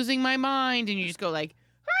 I'm losing my mind, and you just go like,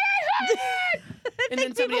 and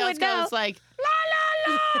then somebody people else would know. goes like,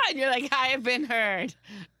 la la la, and you're like, I have been heard.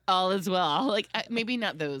 All is well. Like maybe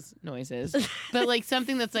not those noises, but like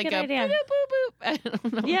something that's like Good a idea. boop boop boop. I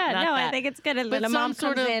don't know. Yeah, not no, that. I think it's good. And But then a mom some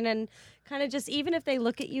sort comes of- in and kind of just, even if they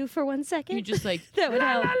look at you for 1 second, You just like that would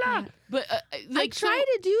help. But like I tried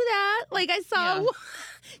to do that. Like I saw. Yeah.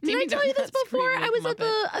 Did Maybe I tell not you this that before? screaming I was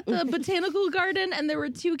Muppet. at the botanical garden, and there were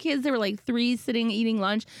two kids. There were like three sitting eating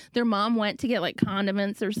lunch. Their mom went to get like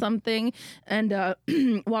condiments or something, and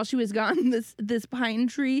while she was gone, this pine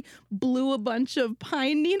tree blew a bunch of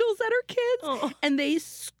pine needles at her kids, Oh. and they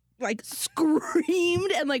like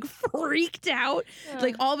screamed and like freaked out.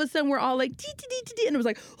 Like all of a sudden we're all like tee, tee, tee, tee, tee, and it was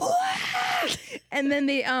like "Wah!" and then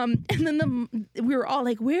they we were all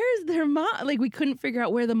like, where's their mom? Like we couldn't figure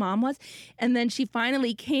out where the mom was, and then she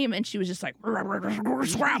finally came and she was just like scrabble,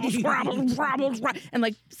 scrabble, scrabble, and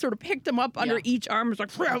like sort of picked them up under each arm. It was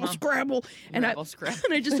like scrabble, scrabble, and Scrabble, scrabble.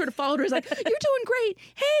 and I just sort of followed her. I was like, you're doing great.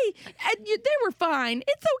 Hey, they were fine.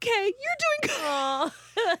 It's okay. You're doing good. Aw.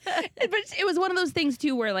 But it was one of those things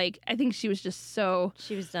too where like I think she was just so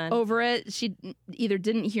She was done. over it. She either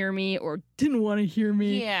didn't hear me or didn't want to hear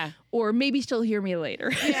me. Yeah. Or maybe she'll hear me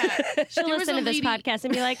later. Yeah. She'll There was listen a to this lady- podcast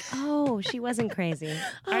and be like, oh, she wasn't crazy.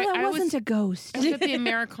 Oh, I that was- wasn't a ghost. I was at the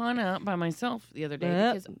Americana by myself the other day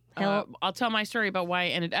Yep. because Help. I'll tell my story about why I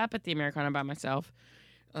ended up at the Americana by myself.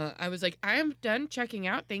 I was like, I am done checking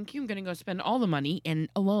out. Thank you. I'm gonna go spend all the money and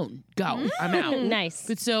alone. Go. I'm out. Nice.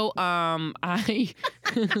 But so I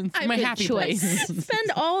it's my Good happy choice. place.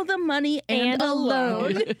 Spend all the money and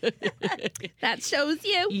alone. That shows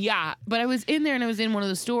you. Yeah, but I was in there and I was in one of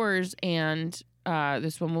the stores and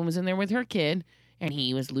this woman was in there with her kid and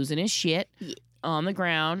he was losing his shit on the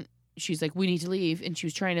ground. She's like, we need to leave, and she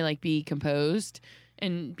was trying to like be composed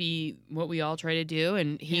and be what we all try to do,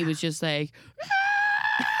 and he was just like.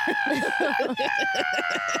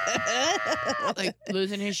 Like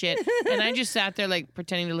losing his shit, and I just sat there like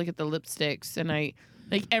pretending to look at the lipsticks, and I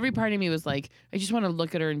like every part of me was like, I just want to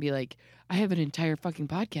look at her and be like, I have an entire fucking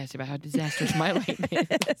podcast about how disastrous my life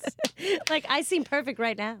is. Like, I seem perfect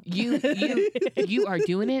right now. You are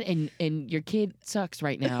doing it, and your kid sucks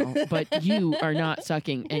right now, but you are not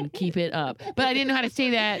sucking, and keep it up. But I didn't know how to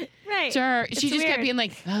say that Right. to her. She It's just kept weird. being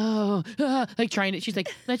like, like trying to. She's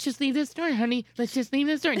like, let's just leave this door, honey. Let's just leave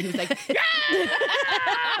this door. And he was like,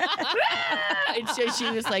 and so she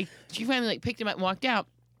was like, she finally like picked him up and walked out.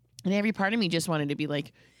 And every part of me just wanted to be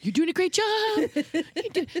like, "You're doing a great job."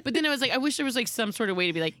 But then I was like, I wish there was like some sort of way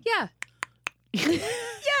to be like, Yeah. Yeah,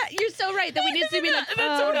 you're so right that we need to be like, and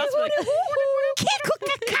then someone else would be like,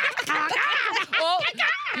 "Oh,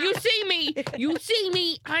 you see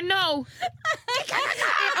me, I know."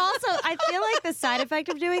 It also, I feel like the side effect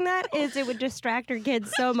of doing that is it would distract your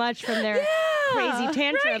kids so much from their crazy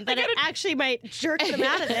tantrum that it actually might jerk them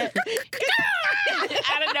out of it.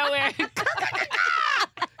 Out of nowhere.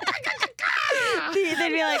 They'd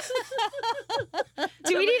be like,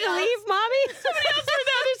 "Do we need to leave, mommy?" Somebody else on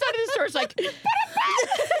the other side of the store is like,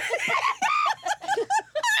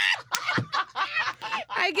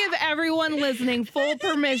 I give everyone listening full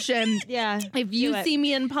permission. Yeah. If you Do it. see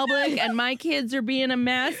me in public and my kids are being a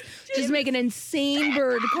mess, just make an insane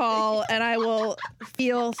bird call and I will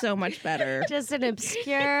feel so much better. Just an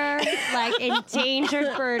obscure, like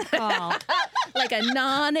endangered bird call. Like a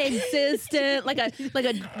non-existent, like a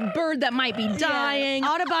bird that might be dying.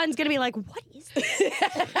 Audubon's gonna be like, "What is this?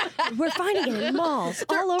 We're finding it in malls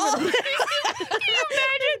all over the place.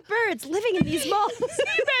 Imagine birds living in these malls." Can you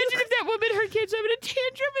imagine if that woman, her kid's having a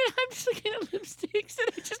tantrum and I'm just looking at lipsticks and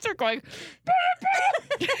I just start going,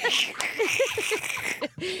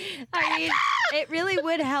 I mean, it really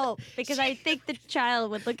would help because I think the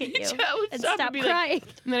child would look at you child would and stop stop and be like- crying.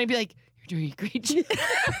 and then I'd be like, "You're doing a great job."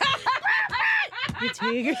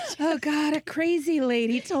 Oh God, a crazy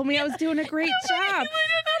lady told me I was doing a great job. I don't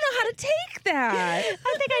know how to take that.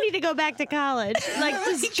 I think I need to go back to college. Like,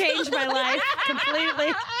 just change my life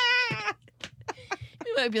completely.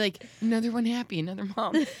 I'd be like, "Another one happy, another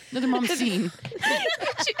mom scene."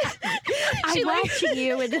 I'm watching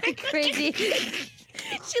you with the crazy.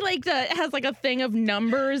 She like has like a thing of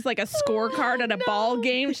numbers, like a scorecard at a ball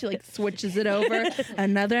game. She like switches it over.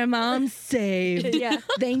 Another mom saved. Yeah.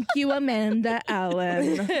 Thank you, Amanda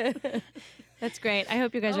Allen. That's great. I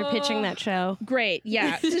hope you guys are pitching that show. Great.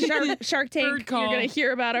 Yeah. To Shark Tank, Bird call. you're going to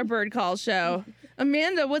hear about our bird call show.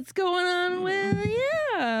 Amanda, what's going on with you?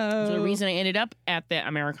 So the reason I ended up at the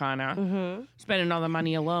Americana, spending all the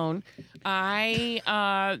money alone,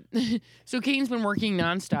 so Kane's been working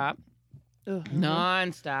nonstop,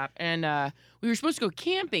 and we were supposed to go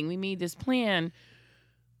camping. We made this plan.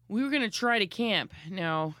 We were going to try to camp.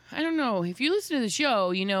 Now, I don't know. If you listen to the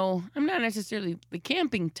show, you know I'm not necessarily the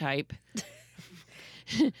camping type.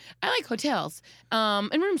 I like hotels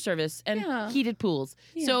and room service and heated pools.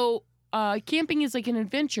 Yeah. So camping is like an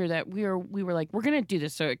adventure that we were like, we're going to do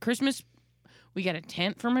this. So at Christmas, we got a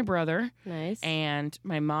tent for my brother. Nice. And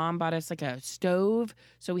my mom bought us like a stove.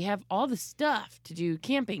 So we have all the stuff to do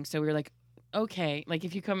camping. So we were like, okay. Like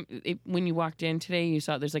if you come, when you walked in today, you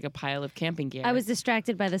saw there's like a pile of camping gear. I was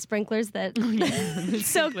distracted by the sprinklers that The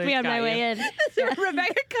soaked me on got my you. way in. So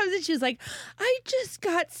Rebecca comes and she's like, I just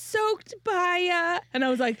got soaked by, and I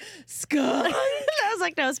was like, Scott. I was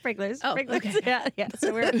like, no, sprinklers. Oh, Sprinklers. okay. Yeah.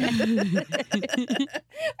 So we're I feel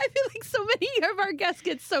like so many of our guests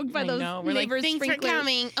get soaked by I those know. We're like, neighbors' thanks for sprinklers.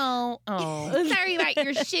 coming. Oh. Sorry about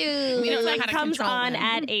your shoes. We don't know like how to comes control on them.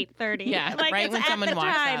 at 8:30. Yeah, like right it's when at someone the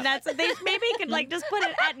walks time. up. That's they maybe could like just put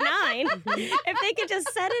it at 9. If they could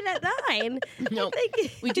just set it at 9. Nope. They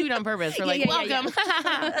could- We do it on purpose. We're like, Yeah, yeah,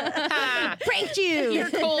 welcome. pranked you. You're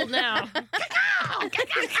cold now.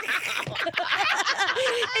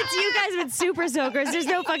 It's you guys with super soakers. There's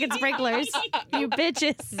no fucking sprinklers. You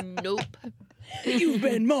bitches. Nope. You've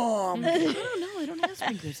been mom. I don't know. I don't have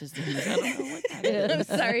sprinkler systems. I don't know what that is.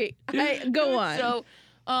 I'm sorry. Go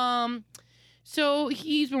on. So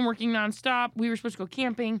he's been working nonstop. We were supposed to go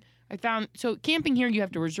camping. Camping here, you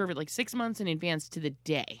have to reserve it like 6 months in advance to the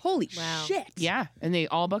day. Holy Wow. shit. Yeah, and they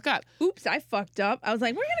all book up. Oops, I fucked up. I was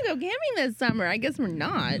like, we're going to go camping this summer. I guess we're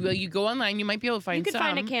not. Well, you go online, you might be able to find You could some.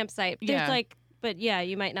 find a campsite. There's Yeah. but yeah,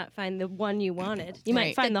 you might not find the one you wanted. You might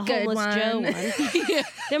Right. find The the good homeless one. Joe one. Yeah.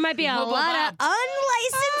 There might be a Hobo lot of Bob's.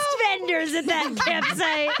 unlicensed vendors at that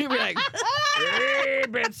campsite. You'd be like, hey,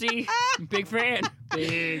 Betsy. Big fan.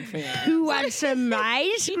 Big fan. Who wants some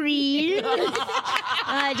ice cream?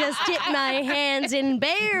 I just dipped my hands in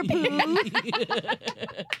bear poo.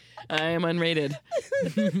 I am unrated.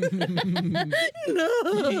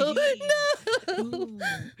 No.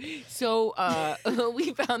 So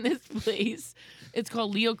we found this place. It's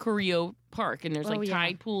called Leo Carrillo Park, and there's like Oh, yeah.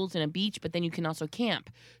 tide pools and a beach, but then you can also camp.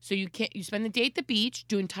 So you spend the day at the beach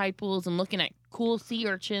doing tide pools and looking at cool sea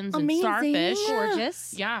urchins and Amazing. starfish.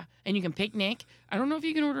 Gorgeous. Yeah, and you can picnic. I don't know if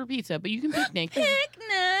you can order pizza, but you can picnic.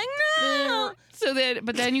 No.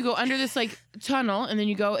 But then you go under this like tunnel, and then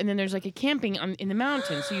you go, and then there's like a camping in the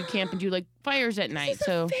mountains. So you camp and do like fires at night.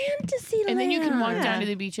 So Fantasy and then you can walk land. down to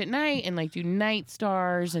the beach at night and like do night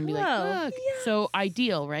stars and be like, Whoa. look. So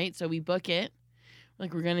ideal, right? So we book it.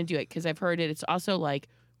 Like we're gonna do it because I've heard it. It's also like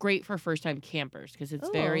great for first time campers because it's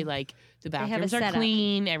very Ooh. like the have a bathrooms are setup.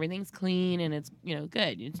 clean, everything's clean, and it's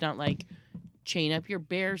good. It's not like chain up your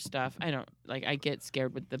bear stuff. I don't like. I get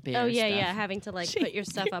scared with the bear. Oh yeah, stuff. yeah, having to like put your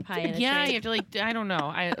stuff up high in a Yeah, tree. you have to like. I don't know.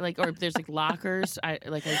 I like, or if there's like lockers.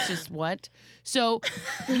 It's just what. So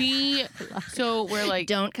we're like,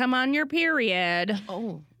 Don't come on your period.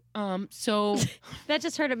 oh, so That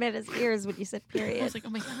just hurt Amanda's ears when you said I period. was like, oh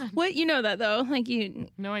my god. What you know that though? Like you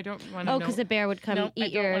No, I don't want to. Oh, because the bear would come no, I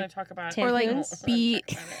eat don't your. want to talk about Or, like, it. be-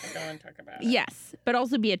 I don't want to talk about it. yes, but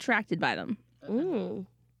also be attracted by them.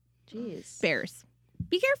 Jeez. Bears.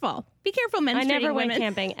 Be careful. Be careful, menstruating I never went women.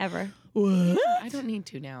 camping ever. What? I don't need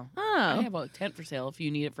to now. I Oh, have a tent for sale if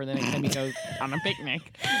you need it for the next time you go on a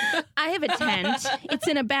picnic. I have a tent. It's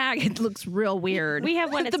in a bag. It looks real weird. We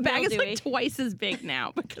have one. the It's bag is mildewy. like twice as big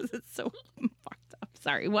now because it's so fucked up.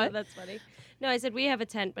 Sorry, Oh, what? that's funny. No, I said we have a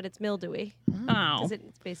tent, but it's mildewy Oh, because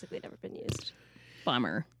it's basically never been used.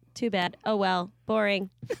 bummer. Too bad. Oh well, boring.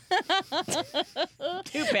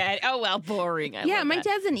 Too bad. Oh well, boring. I Yeah, love my that.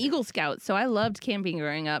 dad's an Eagle Scout, so I loved camping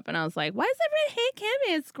growing up. And I was like, why does everyone hate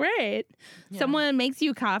camping? It's great. Yeah. Someone makes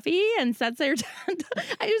you coffee and sets their tent.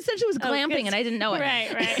 I essentially was glamping and I didn't know it.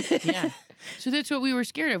 Right. Yeah. So that's what we were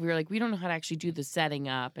scared of. We were like, we don't know how to actually do the setting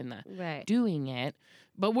up and the Right. doing it,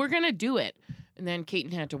 but we're gonna do it. And then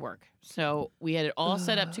Caton had to work, so we had it all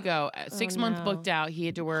set up to go. 6 months no. booked out. He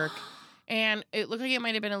had to work, and it looked like it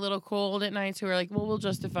might have been a little cold at night. So we were like, well, we'll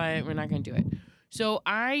justify it. We're not gonna do it. So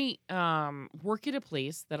I work at a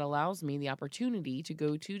place that allows me the opportunity to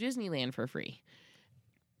go to Disneyland for free.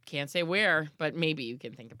 Can't say where, but maybe you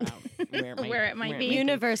can think about Where it might be.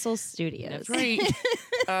 Universal Studios. That's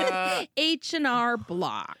right. H&R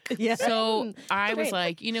Block. Yeah. So I was Great.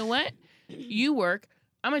 like, you know what? You work.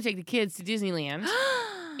 I'm gonna take the kids to Disneyland,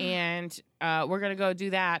 and we're gonna go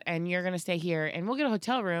do that, and you're gonna stay here, and we'll get a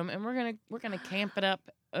hotel room, and we're gonna camp it up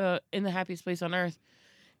in the happiest place on earth.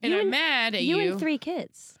 And You I'm and- mad at you. You and 3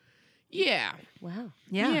 kids. Yeah, Wow.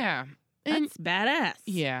 yeah, and That's badass.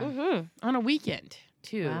 yeah, Mm-hmm. on a weekend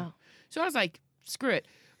too. Wow. So I was like, screw it.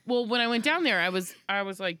 Well, when I went down there, I was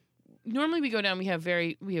like, normally we go down, we have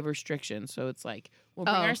restrictions. So it's like, we'll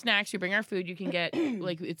bring Oh. our snacks, you bring our food, you can get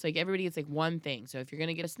like, it's like everybody gets like one thing. So if you're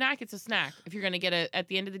gonna get a snack, it's a snack. If you're gonna get at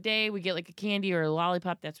the end of the day, we get like a candy or a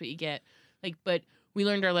lollipop. That's what you get. Like, but we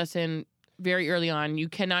learned our lesson very early on. You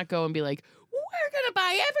cannot go and be like, we're gonna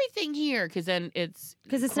buy everything here, because then it's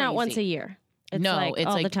Because it's not once a crazy. year. It's No, like it's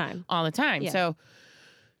all like the time. all the time. Yeah.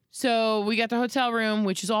 So we got the hotel room,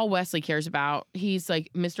 which is all Wesley cares about. He's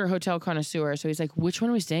like Mr. Hotel Connoisseur. So he's like, which one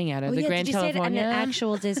are we staying at? Oh, The yeah, Grand did you stay at an California?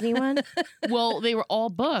 actual Disney one? Well, they were all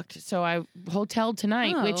booked. So I Hotel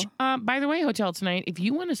Tonight, Oh. which, by the way, Hotel Tonight, if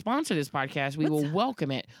you want to sponsor this podcast, we will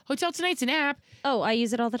welcome it. Hotel Tonight's an app. Oh, I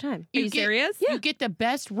use it all the time. Are you get- serious? You get the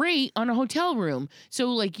best rate on a hotel room.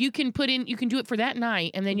 So like you can do it for that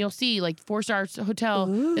night, and then you'll see like 4-star hotel.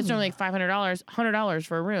 It's normally like $500, $100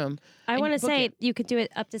 for a room. I And want to book say it. you could do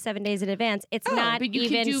it up to 7 days in advance. It's Oh, not but you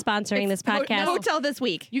can even do- sponsoring this podcast. Hotel this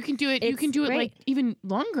week. You can do it. You It's can do it great. like even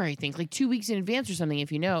longer. I think like 2 weeks in advance or something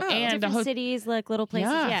if you know. Oh, and the Different cities, like little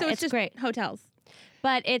places. Yeah. Yeah, so it's just great. hotels.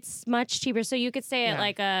 But it's much cheaper. So you could stay at Yeah.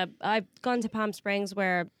 like I've gone to Palm Springs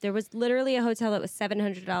where there was literally a hotel that was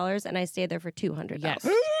 $700 and I stayed there for $200. yes,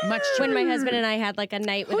 much When my cheaper. husband and I had like a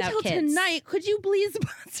night without Hotel kids. Tonight. Could you please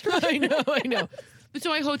sponsor? I know. But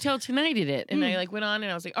so I Hotel Tonighted it, and I like went on, and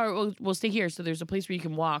I was like, "All right, we'll stay here." So there's a place where you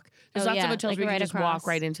can walk. There's Oh, lots yeah, of hotels like where you right can just across. walk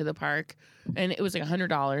right into the park, and it was like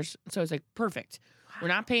 $100. So it's like perfect. We're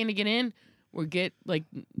not paying to get in. We'll get like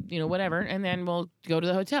whatever, and then we'll go to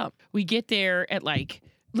the hotel. We get there at like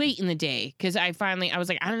late in the day because I was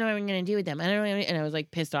like, I don't know what I'm gonna do with them. I don't know, and I was like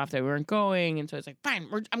pissed off that we weren't going, and so I was like, fine,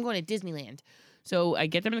 I'm going to Disneyland. So I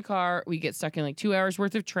get them in the car. We get stuck in like 2 hours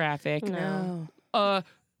worth of traffic. No.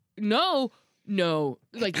 No,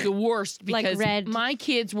 like the worst Like because Red. my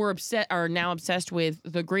kids are now obsessed with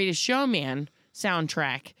the Greatest Showman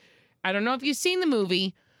soundtrack. I don't know if you've seen the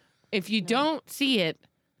movie. If you don't see it,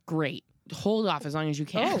 great. Hold off as long as you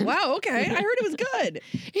can. Oh wow. Okay, I heard it was good.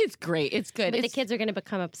 It's great. It's good. But It's, the kids are going to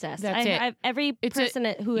become obsessed. That's it. Every It's a- person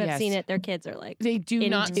who have yes. seen it, their kids are like, they do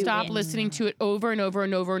not into stop it. listening to it over and over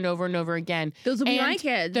and over and over and over again. Those will be my And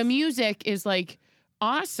kids. The music is like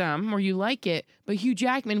awesome, or you like it, but Hugh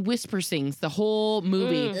Jackman whisper sings the whole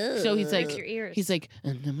movie. So he's like, hurts your ears. he's like,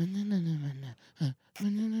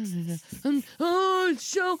 oh, it's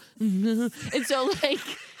so, and so like,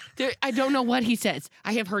 I don't know what he says.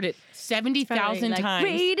 I have heard it 70,000 like, times.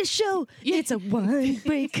 greatest show. Yeah. It's a one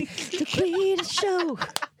break. The greatest show.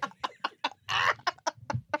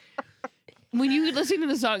 when you listen to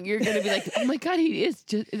the song, you're gonna be like, "Oh my god, he is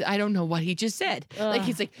just." I don't know what he just said. Like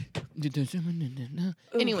he's like.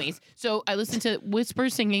 Anyways, so I listened to Whisper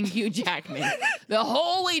singing Hugh Jackman the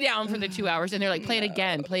whole way down for the 2 hours, and they're like, "Play it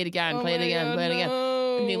again, play it again, play it again, play it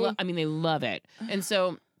again." And they love it. And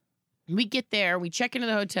so we get there, we check into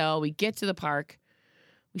the hotel, we get to the park,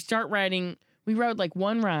 we start riding. We rode like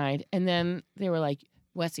one ride, and then they were like,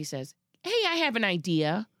 Wesley says, "Hey, I have an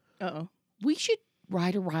idea. Uh-oh. We should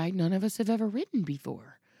ride a ride none of us have ever ridden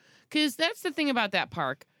before." Because that's the thing about that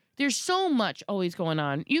park. There's so much always going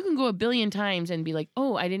on. You can go a billion times and be like,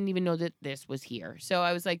 "Oh, I didn't even know that this was here." So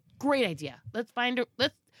I was like, "Great idea.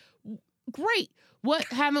 Great. What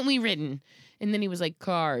haven't we ridden?" And then he was like,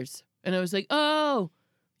 "Cars." And I was like, "Oh,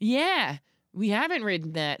 yeah. We haven't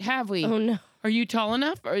ridden that, have we? Oh no. Are you tall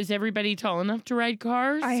enough? Or is everybody tall enough to ride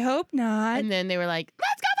cars?" I hope not. And then they were like,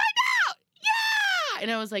 "Let's go find out!" Yeah!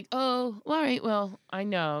 And I was like, "Oh, all right. Well, I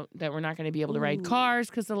know that we're not going to be able to ride cars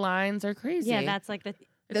because the lines are crazy." Yeah, that's like the.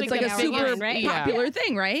 That's like a hour super line, right? popular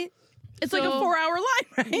thing, right? It's like a So- 4-hour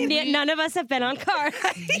line, right? Yeah, none of us have been on cars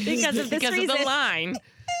because of this because reason. of the line.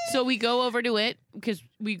 So we go over to it because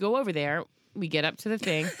we go over there. We get up to the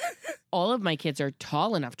thing. All of my kids are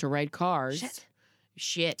tall enough to ride cars.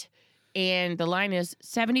 Shit. And the line is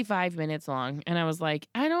 75 minutes long. And I was like,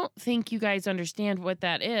 I don't think you guys understand what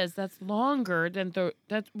that is. That's longer than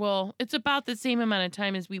it's about the same amount of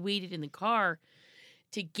time as we waited in the car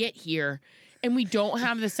to get here. And we don't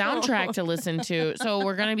have the soundtrack to listen to. So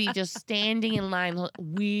we're going to be just standing in line.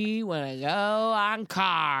 We want to go on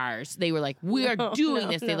cars. They were like, "We are doing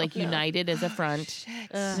this." They united as a front.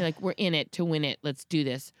 They're like, "We're in it to win it. Let's do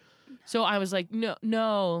this." So I was like,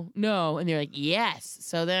 no. And they're like, "Yes."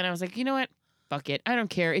 So then I was like, you know what? Fuck it. I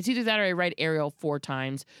don't care. It's either that or I ride Ariel 4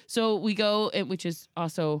 times. So we go, which is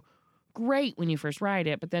also great when you first ride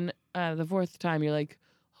it. But then the 4th time, you're like,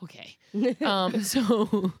 okay.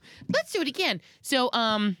 So let's do it again. So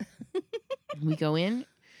we go in,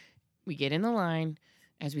 we get in the line.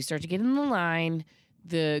 As we start to get in the line,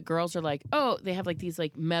 the girls are like, oh, they have like these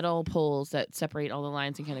like metal poles that separate all the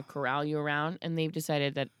lines and kind of corral you around. And they've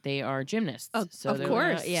decided that they are gymnasts. So of they're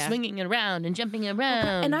course. like, swinging around and jumping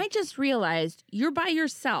around. And I just realized you're by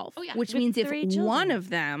yourself, Oh, yeah. which With means if 3 children. one of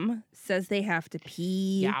them says they have to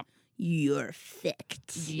pee, Yeah. you're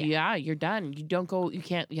fucked. Yeah, you're done. You don't go. You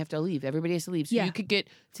can't. You have to leave. Everybody has to leave. So Yeah. you could get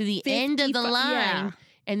to the end of the 55 line, yeah.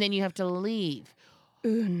 and then you have to leave,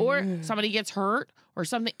 or somebody gets hurt, or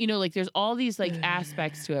something. You know, like there's all these like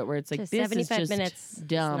aspects to it where it's like To this is 75 just minutes is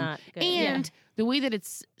dumb. not good. And the way that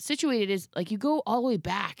it's situated is like you go all the way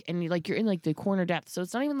back, and you're in like the corner depth. So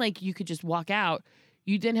it's not even like you could just walk out.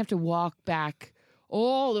 You then have to walk back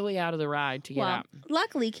all the way out of the ride to get out.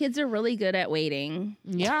 Luckily, kids are really good at waiting.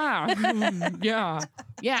 Yeah.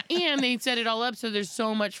 Yeah. And they set it all up so there's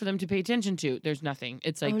so much for them to pay attention to. There's nothing.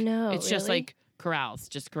 It's like, Oh, no, it's just really? like corrals,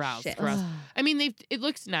 just corrals. Shit. corrals. I mean, it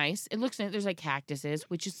looks nice. It looks nice. There's like cactuses,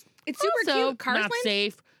 which is It's super also cute. Cars not Land?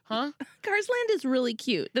 safe. Huh? Cars Land is really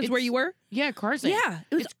cute. That's where It's- you were? Yeah, Cars Land. Yeah.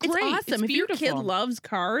 It's great. awesome. It's if your kid beautiful. loves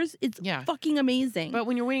cars, it's Yeah. fucking amazing. But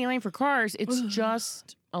when you're waiting in line for cars, it's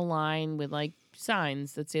just a line with like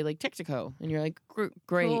signs that say like Texaco. And you're like, great.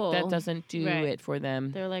 That Cool. doesn't do Right. it for them.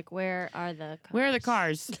 They're like, where are the cars? Where are the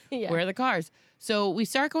cars? Yeah. Where are the cars? So we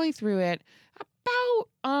start going through it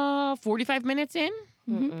about 45 minutes in.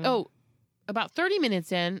 Mm-mm. Oh, about 30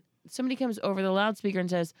 minutes in, somebody comes over the loudspeaker and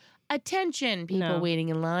says, "Attention, people No. waiting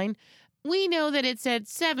in line. We know that it said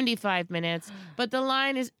 75 minutes, but the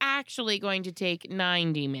line is actually going to take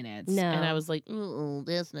 90 minutes." No. And I was like, "Oh,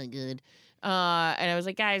 that's not good." And I was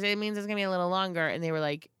like, "Guys, it means it's going to be a little longer." And they were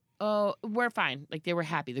like, "Oh, we're fine." Like they were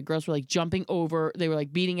happy. The girls were like jumping over. They were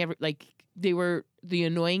like beating they were the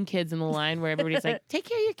annoying kids in the line where everybody's like, "Take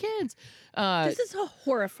care of your kids." this is a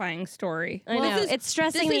horrifying story. I know. It's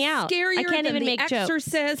stressing this me is out. Scarier I can't than even The make jokes.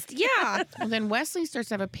 Exorcist. Yeah. Well, then Wesley starts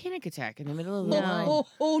to have a panic attack in the middle of the No. line.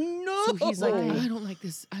 Oh no. So he's like, Why? I don't like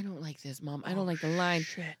this. I don't like this, Mom. I don't like the line.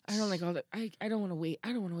 I don't like all the. I don't want to wait.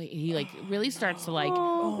 I don't want to wait. And he like really starts to like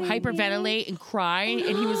Oh, baby. hyperventilate and cry. And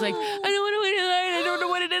he was like, I don't want to wait in line. I don't know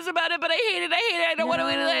what it is about it, but I hate it. I hate it. I don't want to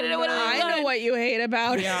wait in line. I don't want to wait in line. I know what you hate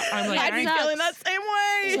about it. Yeah, I'm like, I'd be I- feeling that same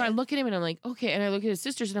way. So I look at him and I'm like, okay. And I look at his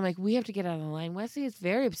sisters and I'm like, we have to get out of the line. Wesley is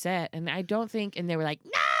very upset. And I don't think, and they were like,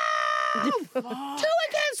 no! 2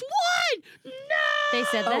 against 1! No! They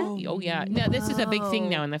said that? Oh yeah. No, this is a big thing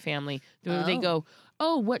now in the family. They go,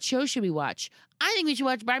 oh, what show should we watch? I think we should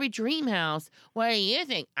watch Barbie Dreamhouse. What do you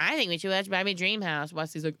think? I think we should watch Barbie Dreamhouse.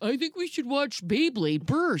 Wesley's like, I think we should watch Beyblade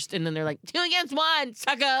Burst. And then they're like, 2 against 1,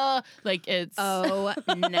 sucker. Like, it's... Oh,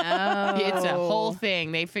 no. It's a whole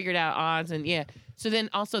thing. They figured out odds and yeah. So then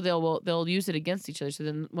also they'll use it against each other. So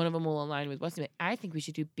then one of them will align with Wesley. Like, I think we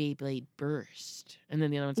should do Beyblade Burst. And then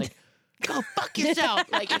the other one's like, go fuck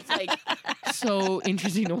yourself. Like, it's like so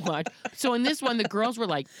interesting to watch. So in this one, the girls were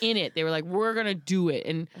like in it. They were like, we're going to do it.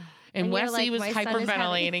 And And you were Wesley like, was "My son is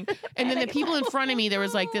having-" hyperventilating. And then the people in front of me, there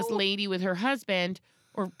was like this lady with her husband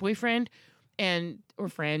or boyfriend or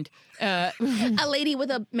friend, A lady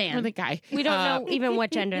with a man. or the guy. We don't know even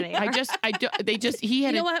what gender they are. He You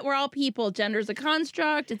had know what? We're all people. Gender's a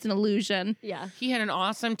construct. It's an illusion. Yeah. he had an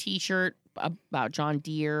awesome T-shirt about John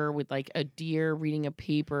Deere with like a deer reading a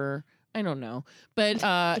paper. I don't know, but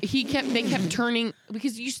they kept turning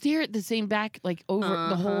because you stare at the same back like over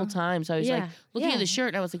the whole time. So I was like looking at the shirt,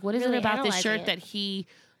 and I was like, "What is Really it about this analyzing shirt it. that he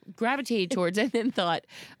gravitated towards?" And then thought,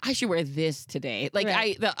 "I should wear this today." Like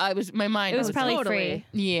Right. my mind. It was was probably like, free.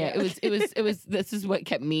 Yeah, it was. This is what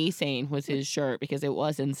kept me sane was his shirt because it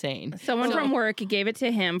was insane. Someone from work gave it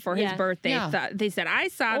to him for his Yeah. birthday. Yeah. They said, I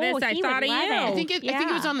saw Oh, this. I he thought would of you. love it. I think it was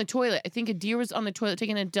Yeah. on the toilet. I think a deer was on the toilet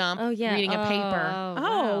taking a dump, Oh yeah. reading a paper. Oh, Oh,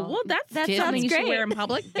 wow. well, That something sounds you should great. wear in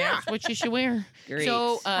public. Yeah. That's what you should wear. Great.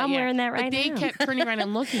 So I'm wearing that right But they now. kept turning around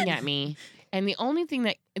and looking at me, and the only thing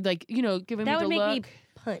that, like, giving That me would the make look. me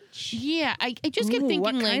punch. Yeah, I just kept Ooh, thinking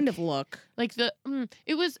what like kind of look? like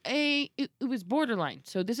it was borderline.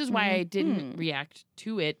 So this is why I didn't react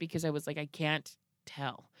to it because I was like I can't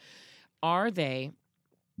tell. Are they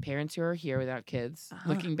parents who are here without kids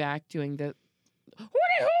looking back doing the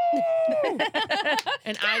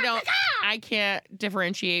and I can't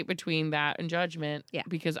differentiate between that and judgment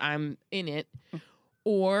because I'm in it.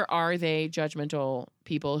 Or are they judgmental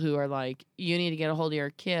people who are like, you need to get a hold of your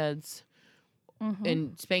kids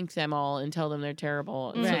and spank them all and tell them they're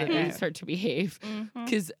terrible so that they Right. start to behave?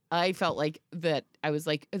 Because I felt like that I was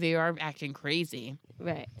like, they are acting crazy.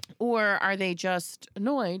 Right. Or are they just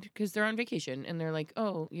annoyed because they're on vacation and they're like,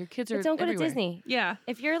 oh, your kids are But don't go everywhere. to Disney. Yeah.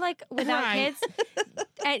 If you're like without Right. kids,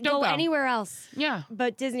 Don't go go. anywhere else. Yeah.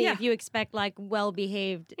 But Disney, Yeah. if you expect like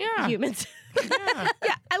well-behaved Yeah. humans. Yeah.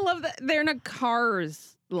 Yeah, I love that they're in a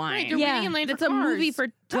Cars line. Right, they're Yeah. waiting in line It's for a cars. movie for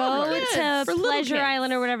Go toddlers. to For little Pleasure kids.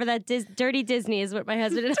 Island or whatever that Dirty Disney is what my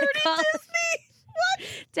husband and I call it.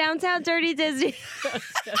 Downtown Dirty Disney.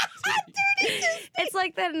 It's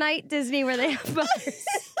like that night Disney where they have bars.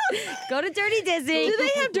 Go to Dirty Disney. Do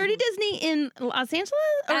they have Dirty Disney in Los Angeles?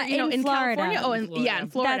 Or, in Florida. California? Oh, in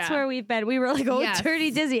Florida. That's where we've been. We were like, oh, Yes.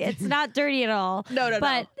 Dirty Disney. It's not dirty at all. No.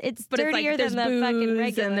 But it's But it's dirtier like there's than the fucking booze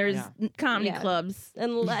regular. and there's Yeah. comedy Yeah. clubs.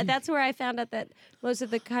 And that's where I found out that most of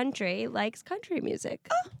the country likes country music.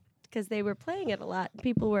 Because they were playing it a lot.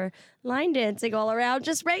 People were line dancing all around,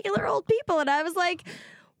 just regular old people. And I was like,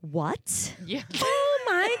 what? Yeah. Oh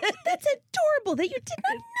my, that's adorable that you did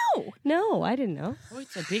not know. No, I didn't know. Oh,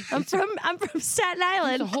 it's a big. I'm it's a- from Staten There's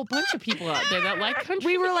Island. a whole bunch of people out there that like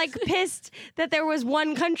country. We were like pissed that there was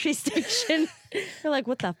one country station. We're like,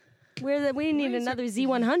 what the? We need another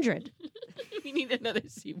Z100. We need another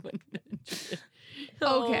C100.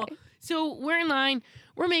 Okay. So we're in line.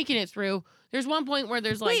 We're making it through. There's one point where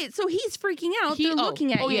there's like Wait, so he's freaking out. They're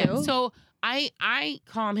looking at you. Yeah. So I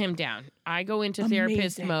calm him down. I go into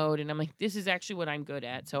therapist Amazing. mode, and I'm like, this is actually what I'm good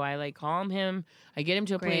at. So I like calm him. I get him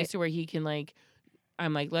to a Great. place to where he can like.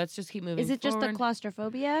 I'm like, let's just keep moving. Is it just the forward.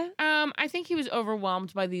 claustrophobia? I think he was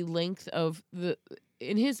overwhelmed by the length of the.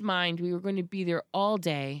 In his mind, we were going to be there all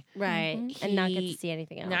day, Right. And not get to He- see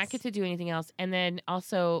anything else. not get to do anything else, and then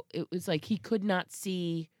also it was like he could not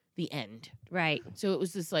see the end. Right. So it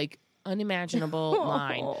was this like unimaginable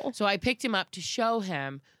line. So I picked him up to show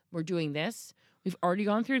him we're doing this. We've already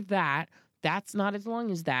gone through that. That's not as long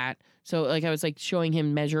as that. So like I was like showing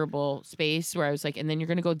him measurable space where I was like, and then you're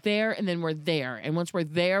gonna go there, and then we're there, and once we're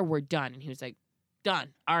there, we're done. And he was like, done.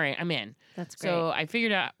 All right, I'm in. That's great. So I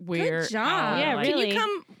figured out where. Good job. Yeah, like, Can really. you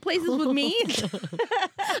come places with me?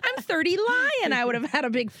 I'm 30 lion. I would have had a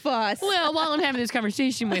big fuss. Well, while I'm having this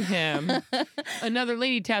conversation with him, another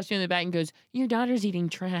lady taps me on the back and goes, "Your daughter's eating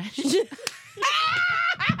trash."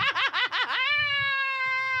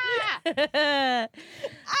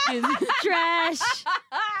 Trash.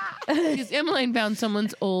 Because Emmeline found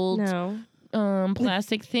someone's old No.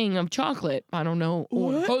 plastic thing of chocolate. I don't know,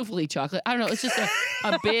 or hopefully chocolate. I don't know. It's just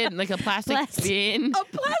a bin, like a plastic Plastic. bin, a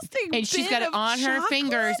plastic and she's got bin it of on her chocolate?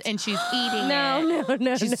 fingers, and she's eating it.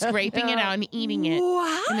 No. She's scraping it out and eating it,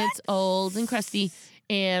 What? and it's old and crusty.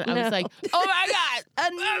 And I was like, oh my God. Oh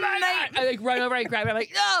my God. I like run over and grab it. I'm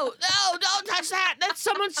like, no, don't touch that. That's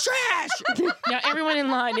someone's trash. Now everyone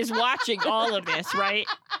in line is watching all of this, right?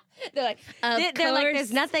 They're like, They're like,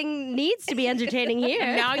 there's nothing needs to be entertaining here.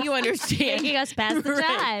 Now you understand. Taking us past the Right.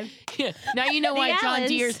 time. Yeah. Now you know The why John Allens.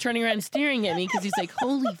 Deere is turning around and staring at me because he's like,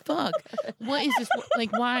 holy fuck. What is this?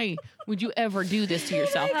 Like, why would you ever do this to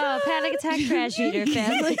yourself? Oh, panic attack trash eater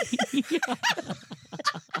family.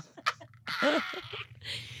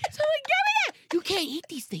 So like, give me that. You can't eat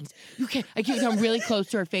these things. You can't. I get down really close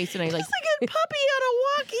to her face and I like, a puppy on a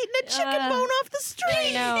walk eating a chicken bone off the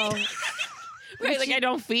street. No. right, like I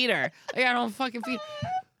don't feed her. Like I don't fucking feed.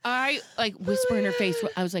 I like whisper in her face.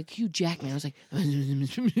 I was like, Hugh Jackman. I was like, but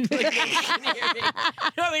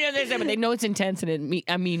they know it's intense and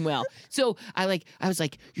I mean well. So I was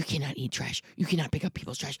like, you cannot eat trash. You cannot pick up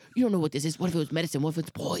people's trash. You don't know what this is. What if it was medicine? What if it's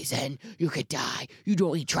poison? You could die. You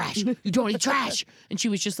don't eat trash. You don't eat trash. And she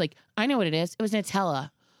was just like, I know what it is. It was Nutella.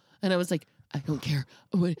 And I was like, I don't care.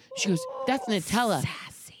 She goes, that's Nutella.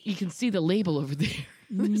 Sassy. You can see the label over there.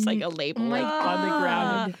 There's like a label like on the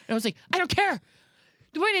ground. And I was like, I don't care.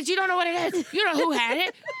 The point is, you don't know what it is. You don't know who had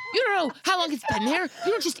it. You don't know how long it's been there.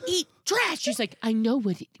 You don't just eat trash. She's like, I know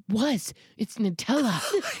what it was. It's Nutella.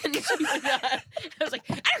 And she's like, I was like,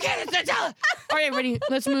 I don't care. It's Nutella. All right, everybody,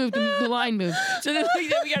 let's move. The line moved. So then we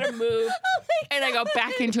got to move. And I go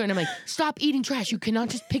back into it. And I'm like, stop eating trash. You cannot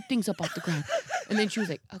just pick things up off the ground. And then she was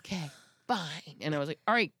like, okay, fine. And I was like,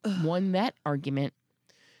 all right, won that argument.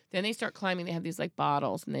 Then they start climbing. They have these like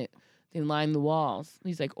bottles and they line the walls,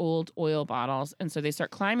 these like old oil bottles. And so they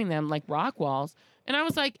start climbing them like rock walls. And I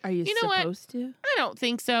was like, Are you know what? supposed to? I don't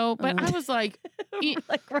think so. But I was like,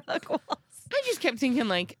 Like rock walls. I just kept thinking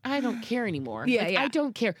like, I don't care anymore. Yeah, Like, yeah. I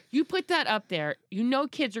don't care. You put that up there. You know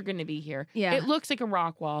kids are going to be here. Yeah. It looks like a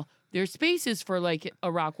rock wall. There's spaces for like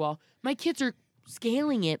a rock wall. My kids are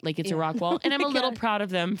scaling it like it's a rock wall. And I'm a little proud of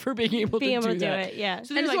them for being able to do that. it, yeah. So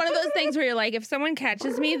And they're it's like, one of those things where you're like, if someone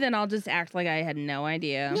catches me, then I'll just act like I had no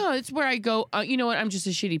idea. no, it's where I go, you know what? I'm just a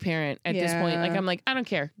shitty parent at this point. Like, Yeah. I'm like, I don't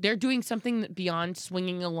care. They're doing something beyond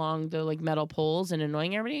swinging along the like metal poles and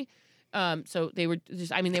annoying everybody. So they were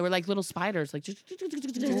just, I mean, they were like little spiders, like just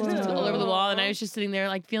all over the wall. And I was just sitting there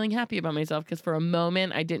like feeling happy about myself because for a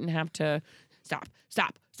moment I didn't have to stop.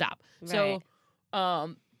 So,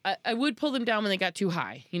 I would pull them down when they got too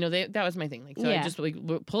high. You know, that was my thing. Like, so I Yeah. just like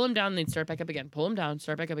pull them down and they'd start back up again. Pull them down,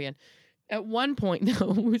 start back up again. At one point,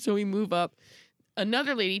 though, so we move up.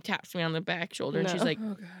 Another lady taps me on the back shoulder and she's like,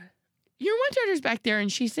 Oh, God. your one daughter's back there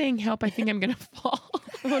and she's saying, help, I think I'm going to fall.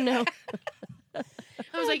 Oh, no.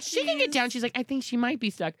 I was like, she can get down. She's like, I think she might be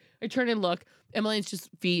stuck. I turn and look. Emily's just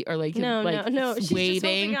feet are like, No. She's just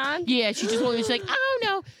waving. holding on? Yeah, she's just holding. She's like, oh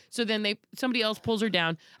no. So then somebody else pulls her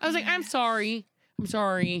down. I was like, I'm sorry.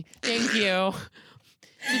 Thank you.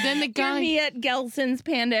 So then the You're guy. me at Gelson's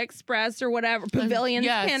Panda Express or whatever, Pavilion's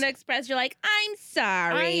yes. Panda Express. You're like, I'm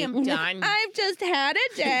sorry. I am done. I've just had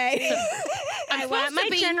a day. I want my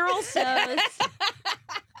General So's.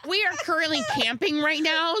 We are currently camping right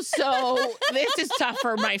now, so this is tough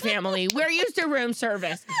for my family. We're used to room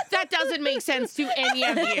service. That doesn't make sense to any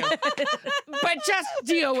of you. But just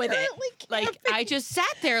deal with it. Like, I just sat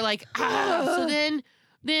there like, So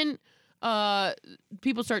then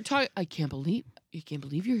people start talking. I can't believe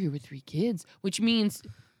you're here with 3 kids, which means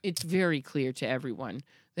it's very clear to everyone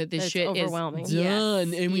that this That's shit overwhelming. is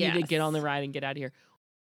done and we need to Yes. get on the ride and get out of here.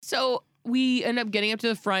 So we end up getting up to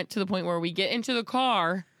the front to the point where we get into the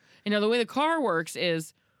car. And now the way the car works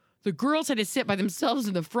is the girls had to sit by themselves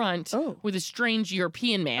in the front with a strange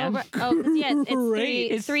European man.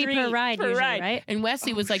 It's three per ride usually, right? And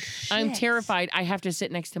Wesley was like, I'm terrified. I have to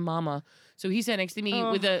sit next to Mama. So he sat next to me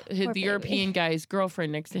with the baby. European guy's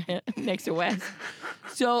girlfriend next to Wes.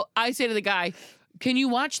 So I say to the guy, can you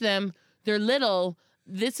watch them? They're little.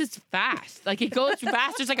 This is fast. Like, it goes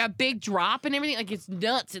fast. There's like a big drop and everything. Like, it's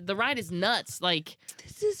nuts. The ride is nuts. Like,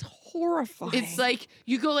 This is horrifying. it's like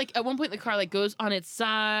you go like at one point the car like goes on its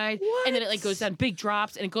side and then it like goes down big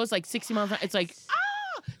drops and it goes like 60 miles an hour. It's like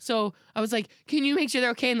So I was like, can you make sure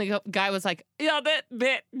they're okay? And the guy was like, yeah,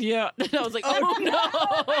 that yeah. And I was like, oh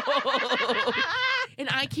no. And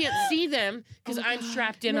I can't see them because I'm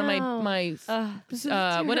strapped in on my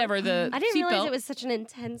whatever the I didn't realize seatbelt. it was such an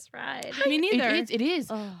intense ride. Me neither. It is.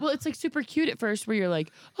 Well, it's like super cute at first where you're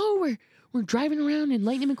like, oh, we're driving around in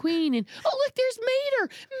Lightning McQueen and oh look, there's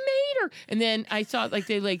Mater. And then I saw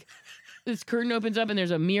this curtain opens up and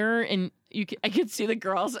there's a mirror and I could see the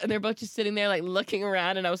girls and they're both just sitting there like looking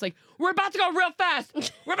around and I was like, we're about to go real fast.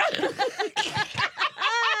 We're about to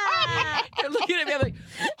They're looking at me, I'm like,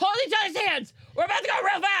 hold each other's hands. We're about to go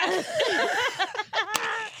real fast.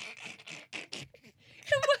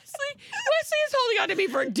 to be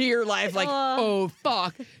for dear life. Like, oh,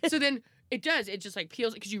 fuck. So then it does. It just like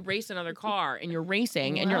peels because you race another car and you're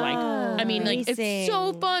racing and you're like, I mean, like, it's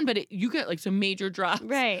so fun, but you get like some major drops.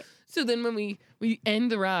 Right. So then when we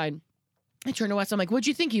end the ride, I turned to Wes. I'm like, what'd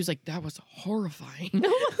you think? He was like, that was horrifying. And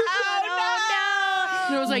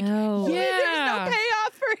I was like, yeah. There's no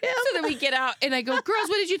payoff for him. So then we get out and I go, girls,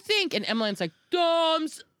 what did you think? And Emmeline's like,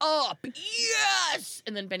 thumbs up. Yes.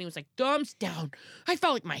 And then Benny was like, thumbs down. I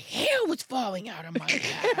felt like my hair was falling out of my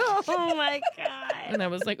head. Oh my God. And I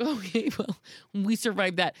was like, okay, well, we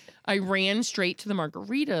survived that. I ran straight to the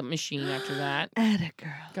margarita machine after that. Atta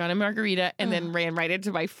girl. Got a margarita and then ran right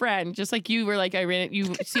into my friend. Just like you were like,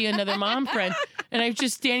 you see another mom friend. And I was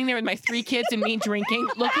just standing there with my 3 kids and me drinking,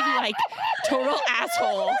 looking like total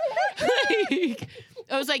asshole. Like,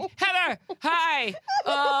 I was like, Heather, hi.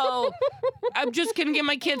 Oh, I'm just going to get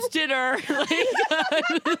my kids dinner. So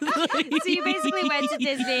you basically went to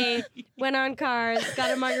Disney, went on cars,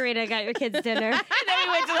 got a margarita, got your kids dinner. And then we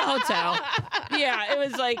went to the hotel. Yeah, it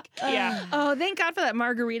was like, yeah. Oh, thank God for that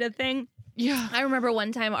margarita thing. Yeah. I remember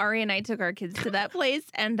one time Ari and I took our kids to that place,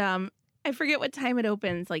 and I forget what time it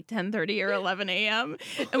opens, like 10:30 or 11 a.m.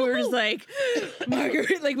 And we were just like,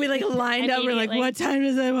 margarita, like we like lined up. We're like, what time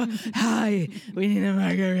is it? Hi, we need a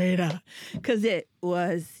margarita. Because it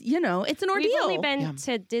was, it's an ordeal. We've only been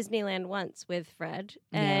to Disneyland once with Fred,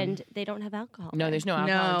 and they don't have alcohol. No, there's no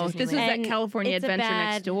alcohol. No, at this was Disneyland. that California it's a Adventure bad-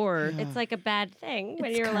 next door. It's like a bad thing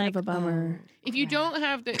when It's you're kind like, of a bummer. If you don't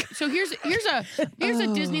have the, so here's a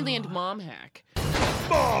Disneyland mom hack.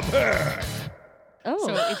 oh,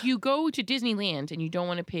 So if you go to Disneyland and you don't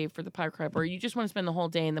want to pay for the park ride, or you just want to spend the whole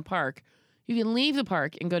day in the park, you can leave the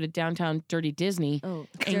park and go to downtown Dirty Disney and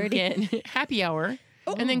dirty. get happy hour,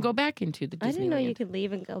 and then go back into the Disneyland. I didn't know you could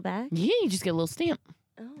leave and go back. Yeah, you just get a little stamp.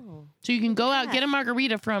 Oh, So you can go out, get a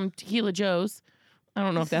margarita from Tequila Joe's. I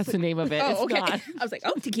don't know if that's the name of it. It's okay. not. I was like,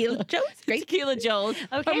 Tequila Joe's. Great. Tequila Joe's.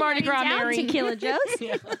 okay. Or Mardi Gras writing down Mary. Tequila Joe's.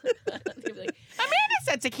 Yeah. They'd be like, Amanda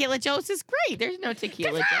said Tequila Joe's is great. There's no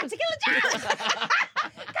Tequila Joe's.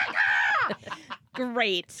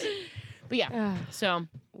 Great. But yeah, so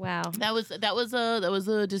Wow. that was a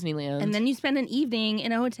Disneyland. And then you spend an evening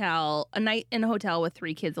in a hotel, a night in a hotel with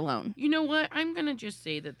 3 kids alone. You know what? I'm gonna just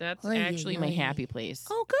say that's Oy, actually my oy. happy place.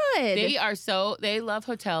 Oh, good. They love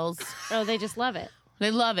hotels. Oh, they just love it.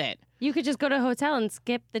 They love it. You could just go to a hotel and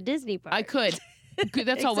skip the Disney part. I could.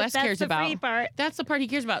 That's all Except Wes that's cares the about. free part. That's the part he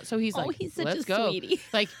cares about. So he's like, he's such let's a go. sweetie.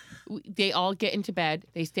 Like they all get into bed.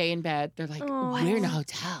 They stay in bed. They're like, Oh. we're in a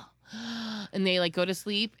hotel. And they like go to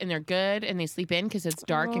sleep and they're good and they sleep in because it's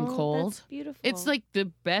dark and Oh, cold. That's beautiful. It's like the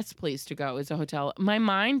best place to go is a hotel. My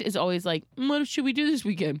mind is always like, what should we do this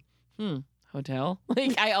weekend? Hotel.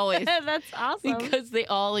 Like I always that's awesome. because they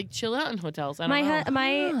all like chill out in hotels. I don't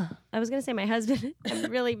know. I was gonna say my husband. I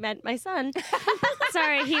really meant my son.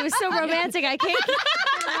 Sorry, he was so romantic. I can't get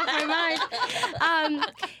it off my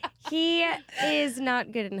mind. He is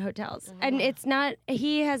not good in hotels, and it's not.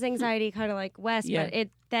 He has anxiety, kind of like Wes, Yeah. but it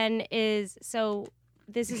then is so.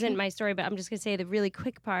 This isn't my story, but I'm just gonna say the really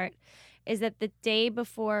quick part is that the day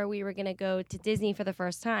before we were gonna go to Disney for the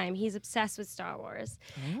first time, he's obsessed with Star Wars.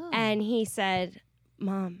 And he said,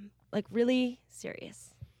 Mom, like really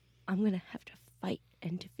serious, I'm going to have to fight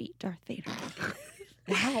and defeat Darth Vader.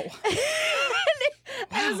 Wow.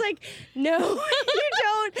 I was like, no, you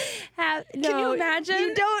don't have. No, Can you imagine?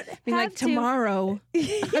 You don't Being have like, tomorrow.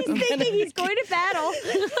 He's thinking he's going to battle.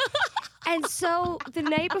 And so the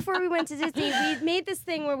night before we went to Disney, we made this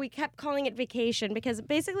thing where we kept calling it vacation because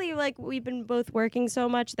basically, like, we've been both working so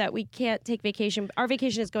much that we can't take vacation. Our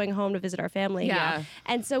vacation is going home to visit our family. Yeah.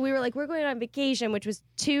 And so we were like, we're going on vacation, which was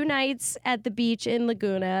 2 nights at the beach in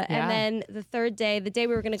Laguna. Yeah. And then the third day, the day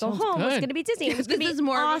we were going to go Sounds home, was good. going to be Disney. It was going to This be is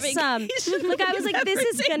more of a awesome. vacation Like, I was than like, this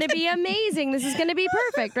is going to be amazing. This is going to be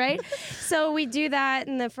perfect, right? So we do that,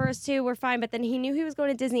 and the first 2 were fine. But then he knew he was going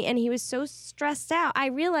to Disney, and he was so stressed out. I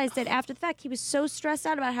realized that after the fact, he was so stressed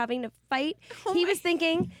out about having to fight. He was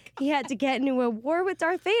thinking he had to get into a war with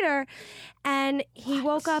Darth Vader, and he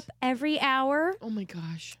woke up every hour Oh my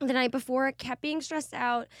gosh. the night before, kept being stressed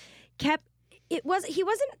out, he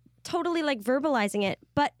wasn't totally like verbalizing it,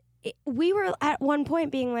 but we were at one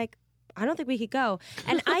point being like, I don't think we could go.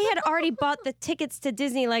 And I had already bought the tickets to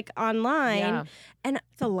Disney like online. Yeah. And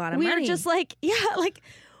It's a lot of we money. were just like, yeah, like,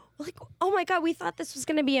 oh my God, we thought this was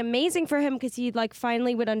going to be amazing for him because he like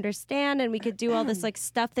finally would understand and we could do all this like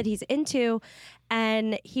stuff that he's into.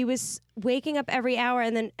 And he was waking up every hour.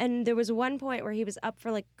 And there was one point where he was up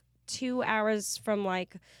for like 2 hours from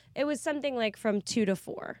like, it was something like from 2 to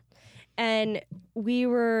 4. And we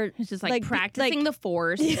were It's just like practicing the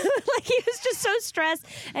Force. like he was just so stressed.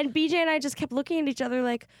 And BJ and I just kept looking at each other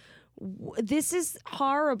like, this is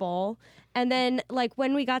horrible. And then like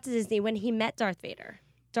when we got to Disney, when he met Darth Vader,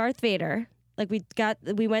 like we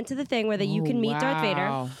went to the thing where you can meet Darth Vader,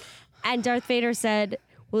 Wow. and Darth Vader said,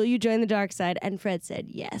 "Will you join the dark side?" And Fred said,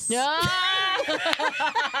 "Yes."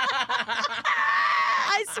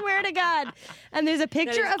 I swear to God. And there's a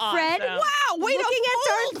picture of Fred. awesome. Wow, looking at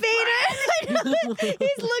Darth Vader.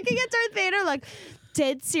 He's looking at Darth Vader like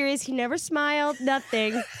dead serious. He never smiled,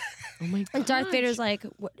 nothing. Oh my god. And Darth Vader's like,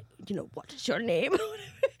 what is your name?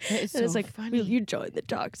 That is And it's so like, funny. will you join the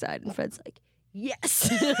dark side? And Fred's like, yes.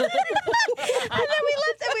 And then we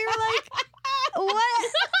left and we were like, what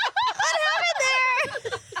happened there?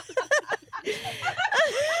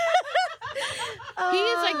 He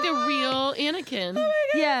is like the real Anakin.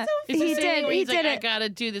 Yeah, It's the he same thing did. where He he's like, did I it. gotta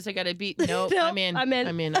do this. I gotta beat. Nope, Nope, I'm in. I'm in.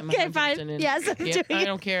 I'm in. I'm Okay, 100% fine. in. Yes, I'm Yep, doing I it.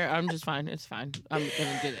 don't care. I'm just fine. It's fine. I'm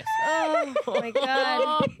gonna do this. Oh my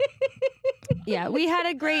God. Yeah, we had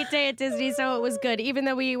a great day at Disney, so it was good, even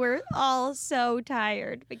though we were all so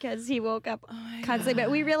tired because he woke up constantly.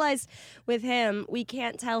 But we realized with him, we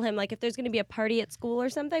can't tell him, like, if there's going to be a party at school or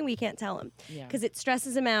something, we can't tell him Yeah. because it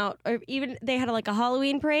stresses him out. Or even they had like a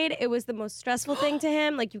Halloween parade. It was the most stressful thing to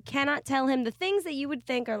him. Like, you cannot tell him the things that you would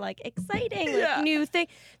think are like exciting, like new thing.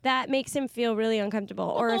 That makes him feel really uncomfortable.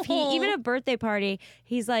 Or if he, even a birthday party,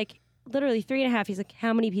 he's like, literally 3.5. He's like,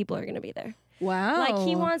 how many people are going to be there? Wow. Like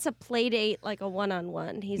he wants a play date, like a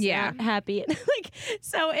one-on-one. He's not happy. Like,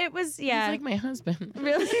 so it was, yeah. He's like my husband.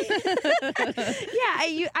 Really?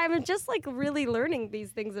 Yeah, I'm just like really learning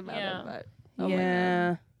these things about him. But oh my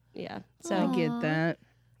God. Yeah. So I get that.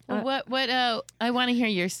 Well, what? I want to hear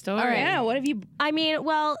your story. All right. Yeah. What have you? I mean,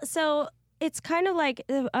 well, so it's kind of like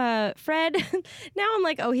Fred. Now I'm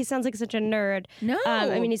like, oh, he sounds like such a nerd. No.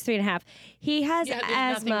 I mean, he's 3.5. He has Yeah,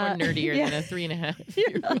 there's asthma. nothing more nerdier Yeah. than a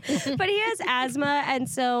 3.5. But he has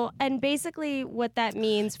asthma, and basically what that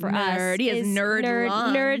means for us He has is nerd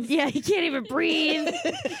lungs. Yeah, he can't even breathe.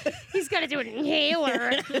 He's got to do an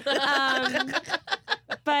inhaler.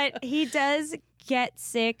 But he does get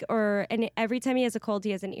sick, and every time he has a cold,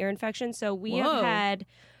 he has an ear infection. So we have Whoa. had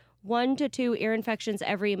 1 to 2 ear infections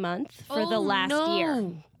every month for the last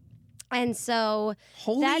year. And so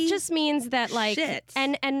that just means that like shit.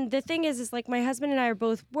 and the thing is like my husband and I are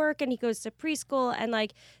both work and he goes to preschool, and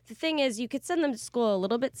like the thing is you could send them to school a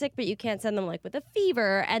little bit sick, but you can't send them like with a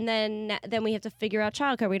fever, and then we have to figure out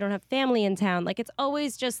childcare. We don't have family in town. Like it's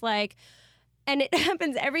always just like, and it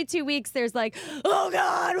happens every 2 weeks. There's like, oh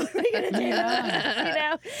God, what are we gonna do? You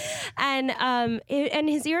know, and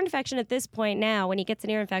his ear infection at this point now, when he gets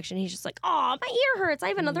an ear infection, he's just like, oh, my ear hurts. I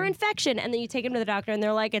have another infection, and then you take him to the doctor, and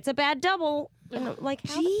they're like, it's a bad double. And I'm like,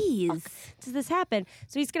 how the fuck does this happen?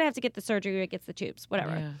 So he's gonna have to get the surgery or gets the tubes,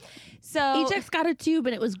 whatever. Yeah. So HX got a tube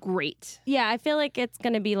and it was great. yeah, I feel like it's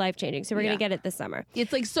gonna be life changing. So we're Yeah. gonna get it this summer.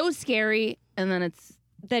 It's like so scary, and then it's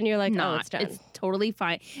Then you're like, not. oh, it's done. It's totally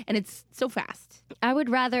fine, and it's so fast. I would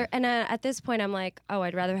rather, and at this point, I'm like, oh,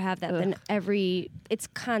 I'd rather have that than it's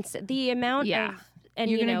constant. The amount Yeah. of, and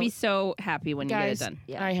You're you gonna know, be so happy when Guys, you get it done.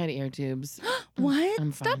 Yeah. I had ear tubes. What?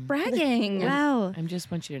 I'm Stop fine. bragging. wow, I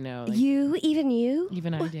just want you to know. Like, even you,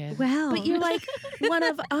 even I did. wow. But you're like one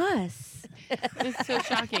of us. It's so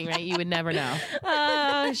shocking, right? You would never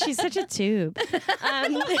know. She's such a tube.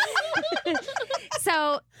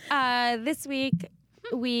 So this week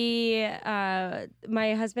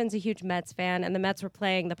my husband's a huge Mets fan, and the Mets were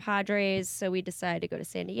playing the Padres, so we decided to go to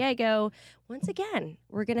San Diego. Once again,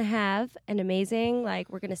 we're gonna have an amazing,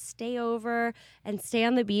 we're gonna stay over and stay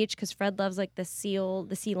on the beach because Fred loves the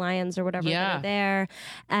sea lions or whatever that Yeah. are there,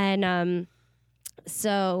 and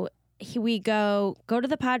so we go to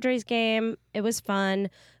the Padres game. It was fun.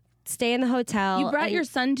 Stay in the hotel. You brought and- your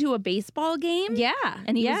son to a baseball game? yeah,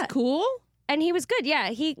 And he yeah. was cool? And he was good. Yeah,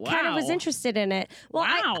 he kind of was Wow. interested in it. Well,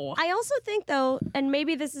 Wow. I also think though, and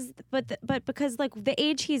maybe this is, but because the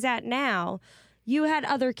age he's at now, you had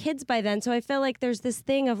other kids by then, so I feel like there's this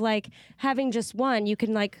thing of having just one, you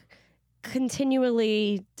can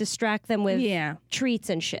continually distract them with Yeah. treats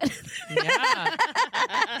and shit. Yeah.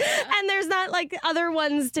 And there's not other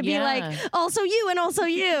ones to be Yeah. also you and also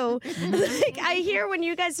you. I hear when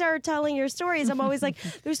you guys start telling your stories, I'm always like,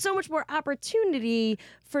 there's so much more opportunity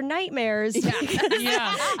for nightmares.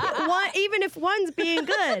 Yeah. Even if one's being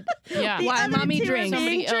good. Yeah. The Why other mommy two are drinks.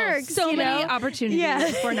 being Somebody else. jerks. So you many know?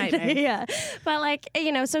 opportunities for nightmares. Yeah.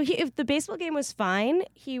 But so if the baseball game was fine,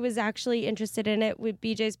 he was actually interested in it.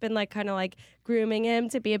 BJ's been grooming him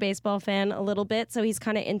to be a baseball fan a little bit, so he's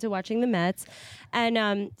kind of into watching the Mets.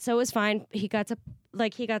 And so it was fine. He got to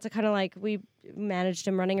kind of managed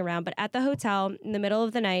him running around. But at the hotel in the middle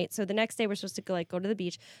of the night, so the next day we're supposed to go to the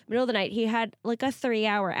beach. Middle of the night, he had like a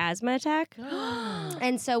 3-hour asthma attack.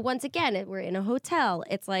 And so once again, we're in a hotel.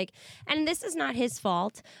 It's like, and this is not his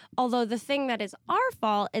fault. Although the thing that is our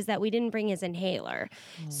fault is that we didn't bring his inhaler.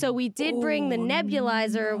 So we did bring the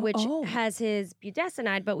nebulizer, which has his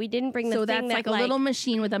budesonide, but we didn't bring the So thing that's like a little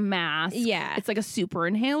machine with a mask. Yeah. It's like a super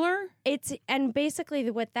inhaler. And basically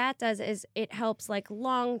what that does is it helps like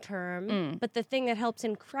long term, but the thing that helps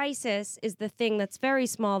in crisis is the thing that's very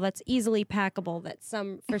small, that's easily packable, that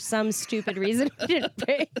for some stupid reason we didn't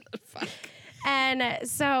bring. And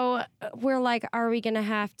so we're like, are we gonna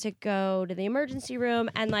have to go to the emergency room?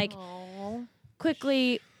 And like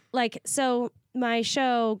quickly, like, so my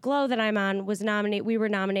show Glow that I'm on was nominated. We were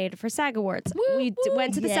nominated for SAG Awards. We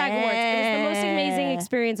went to the SAG Awards. It was the most amazing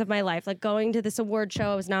experience of my life. Like going to this award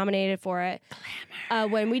show, I was nominated for it.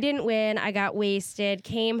 When we didn't win, I got wasted,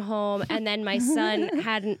 came home, and then my son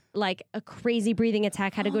had like a crazy breathing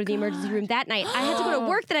attack. Had to go to the emergency room that night. I had to go to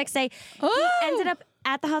work the next day. He ended up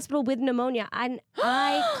at the hospital with pneumonia, and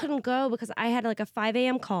I couldn't go because I had like a 5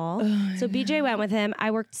 a.m. call. So BJ went with him. I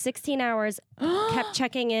worked 16 hours, kept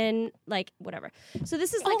checking in, like whatever. So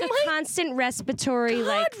this is like a constant respiratory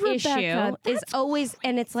like issue. Is always,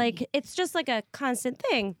 and it's like it's just like a constant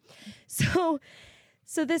thing. So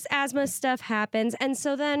this asthma stuff happens, and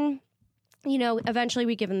so then, you know, eventually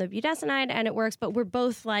we give him the budesonide and it works, but we're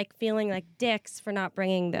both like feeling like dicks for not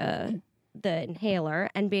bringing the inhaler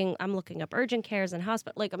and I'm looking up urgent cares and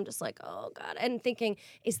hospital. Like, I'm just like, oh God. And thinking,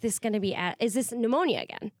 is this going to be, is this pneumonia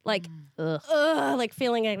again? Like, like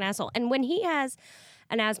feeling like an asshole. And when he has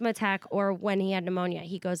an asthma attack or when he had pneumonia,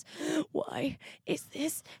 he goes, why is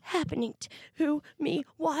this happening to me?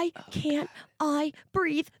 Why can't I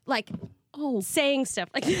breathe? Like, saying stuff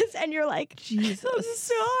like this, and you're like, Jesus, I'm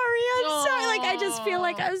sorry. Like, I just feel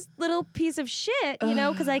like a little piece of shit, you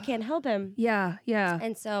know, because I can't help him. Yeah.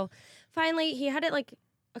 And so finally, he had it like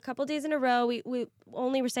a couple days in a row. We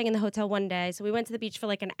only were staying in the hotel one day, so we went to the beach for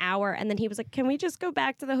like an hour, and then he was like, can we just go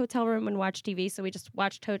back to the hotel room and watch TV? So we just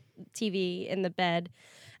watched TV in the bed,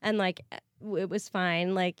 and like it was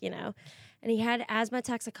fine, like, you know. And he had asthma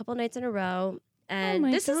attacks a couple nights in a row, and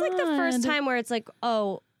this is like the first time where it's like,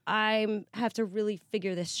 I have to really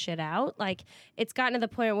figure this shit out. Like, it's gotten to the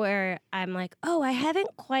point where I'm like, I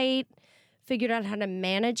haven't quite figured out how to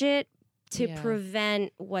manage it to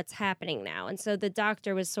prevent what's happening now. And so the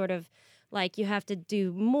doctor was sort of like, you have to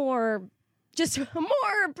do more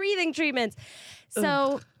breathing treatments.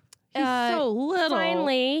 So he's so little.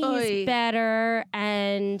 Finally, he's better.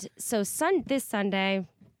 And so this Sunday,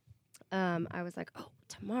 I was like,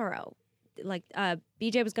 tomorrow, like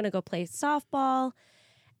BJ was going to go play softball.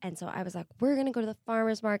 And so I was like, we're going to go to the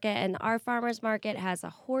farmer's market. And our farmer's market has a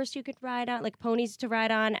horse you could ride on, like ponies to ride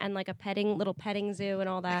on, and like a little petting zoo and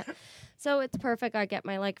all that. So it's perfect. I get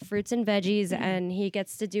my like fruits and veggies, and he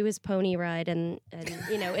gets to do his pony ride. And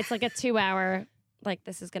you know, it's like a 2-hour, like,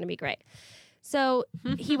 this is going to be great. So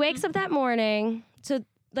he wakes up that morning. So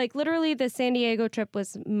like literally the San Diego trip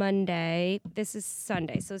was Monday. This is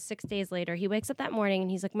Sunday. So 6 days later, he wakes up that morning and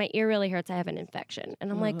he's like, my ear really hurts. I have an infection. And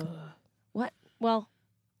I'm like, what? Well,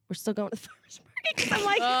 we're still going to the farmer's market. I'm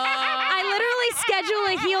like, I literally schedule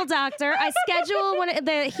a heel doctor. I schedule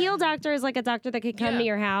the heel doctor is like a doctor that can come to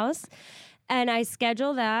your house. And I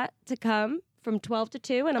schedule that to come from 12 to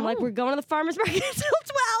 2. And I'm like, we're going to the farmer's market until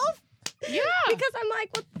 12. Yeah. Because I'm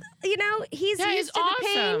like, you know, he's used to the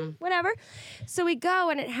pain, whatever. So we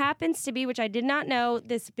go, and it happens to be, which I did not know,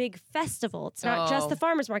 this big festival. It's not just the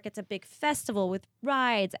farmer's market; it's a big festival with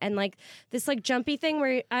rides and like this like jumpy thing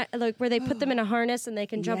where they put them in a harness and they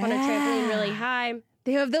can jump on a trampoline really high.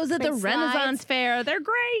 They have those at the Renaissance Fair. They're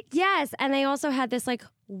great. Yes, and they also had this like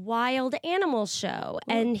wild animal show,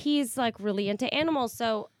 and he's like really into animals,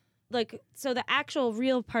 so the actual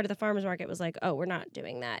real part of the farmer's market was like, we're not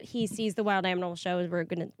doing that. He sees the wild animal show. We're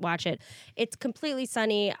going to watch it. It's completely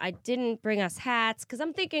sunny. I didn't bring us hats because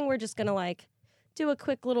I'm thinking we're just going to like do a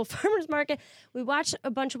quick little farmer's market. We watch a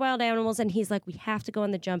bunch of wild animals, and he's like, we have to go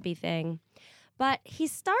on the jumpy thing. But he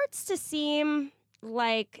starts to seem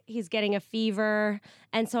like he's getting a fever.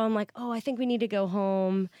 And so I'm like, I think we need to go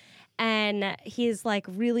home. And he's like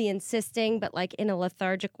really insisting, but like in a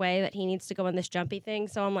lethargic way, that he needs to go on this jumpy thing.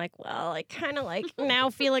 So I'm like, well, I kind of like now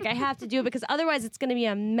feel like I have to do it because otherwise it's going to be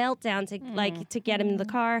a meltdown to get him in the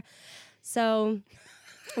car. So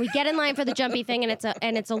we get in line for the jumpy thing,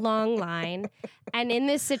 and it's a long line. And in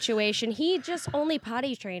this situation, he just only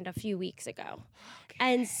potty trained a few weeks ago.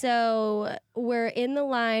 And so we're in the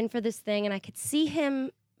line for this thing, and I could see him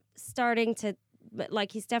starting to,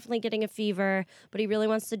 like, he's definitely getting a fever, but he really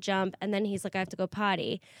wants to jump. And then he's like, I have to go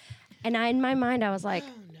potty. And in my mind, I was like,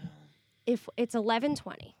 Oh no. if it's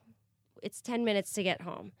 11:20, it's 10 minutes to get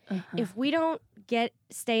home. Uh-huh. If we don't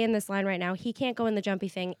stay in this line right now, he can't go in the jumpy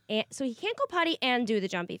thing. So he can't go potty and do the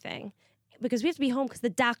jumpy thing because we have to be home because the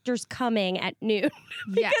doctor's coming at noon.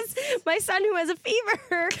 Because my son who has a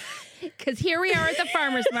fever. Because here we are at the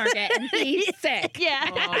farmer's market and he's sick. Yeah.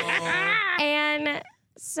 Oh. And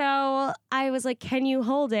so I was like, can you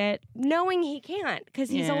hold it? Knowing he can't because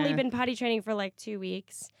he's only Yeah. been potty training for like 2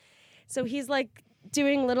 weeks. So he's like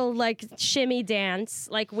doing little like shimmy dance,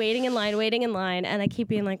 like waiting in line. And I keep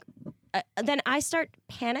being like, then I start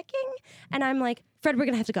panicking and I'm like, Fred, we're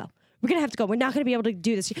going to have to go. We're going to have to go. We're not going to be able to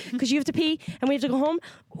do this because you have to pee and we have to go home.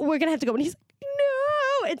 We're going to have to go. And he's like, no.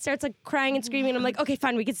 It starts like crying and screaming. And I'm like, okay,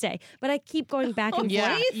 fine, we can stay. But I keep going back and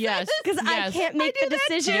Yeah. forth. Yes. Because I Yes. can't make the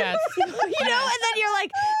decision. Yes. You know, and then you're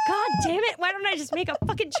like, God damn it, why don't I just make a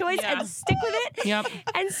fucking choice Yeah. and stick with it? Yep.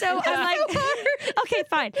 And so I'm like, okay,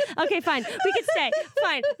 fine. We can stay.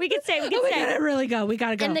 Fine, we can stay. We gotta really go. We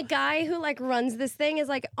gotta go. And the guy who like runs this thing is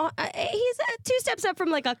like, he's 2 steps up from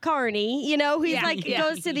like a carny, you know, he's like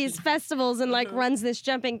goes to these festivals and like runs this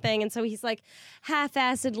jumping thing. And so he's like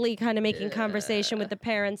half-assedly kind of making conversation with the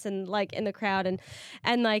parents and like in the crowd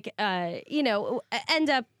and like, you know, end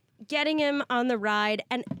up getting him on the ride.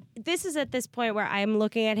 And this is at this point where I'm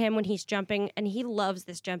looking at him when he's jumping and he loves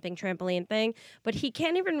this jumping trampoline thing, but he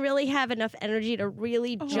can't even really have enough energy to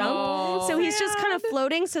really jump. So he's just kind of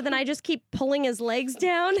floating. So then I just keep pulling his legs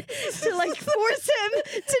down to like force him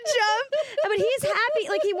to jump. But he's happy,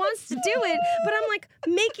 like he wants to do it, but I'm like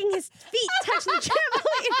making his feet touch the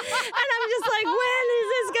trampoline. And I'm just like, when is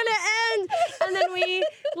this gonna end? And then we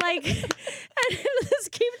like and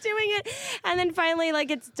just keep doing it. And then finally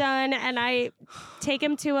like it's done and I take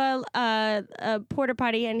him to a porta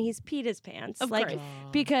potty and he's peed his pants. Of like course.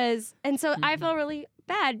 because and so I felt really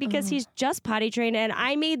bad because he's just potty trained and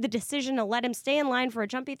I made the decision to let him stay in line for a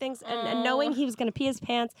jumpy things and knowing he was gonna pee his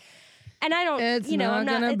pants. And I don't, it's you know, not I'm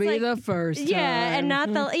not gonna it's be like, the first yeah, time. and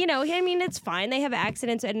not the, you know, I mean, it's fine. They have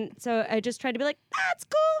accidents, and so I just tried to be like, that's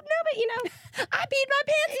cool. No, but you know, I peed my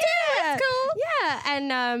pants too. That's cool. Yeah,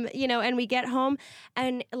 and you know, and we get home,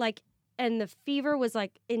 and like. And the fever was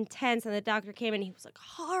like intense, and the doctor came and he was like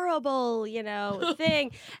horrible, you know,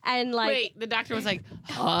 thing, and like Wait, the doctor was like,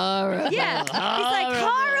 horrible. yeah, he's like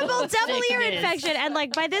horrible double ear sickness. infection, and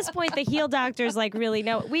like by this point the heel doctors like really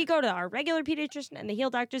know. We go to our regular pediatrician and the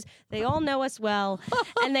heel doctors; they all know us well,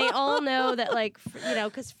 and they all know that like you know,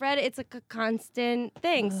 because Fred, it's like a constant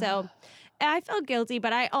thing. So. I felt guilty,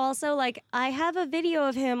 but I also like I have a video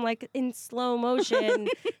of him like in slow motion,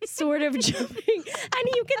 sort of jumping, and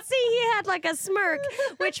you could see he had like a smirk,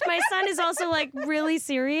 which my son is also like really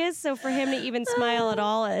serious. So for him to even smile at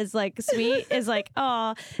all is like sweet, is like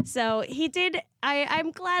oh. So he did. I'm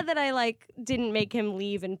glad that I like didn't make him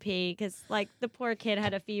leave and pee because like the poor kid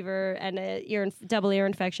had a fever and a double ear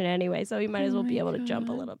infection anyway, so he might as well be able to jump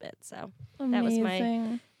a little bit. So that was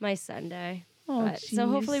my Sunday. Oh, So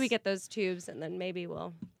hopefully we jeez. get those tubes and then maybe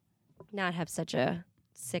we'll not have such a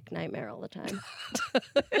sick nightmare all the time.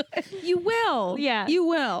 You will. Yeah. You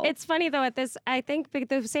will. It's funny though at this, I think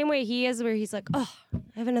the same way he is where he's like, oh,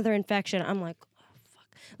 I have another infection. I'm like, oh,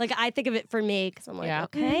 fuck. Like I think of it for me because I'm like, Yeah.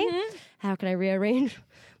 okay, how can I rearrange?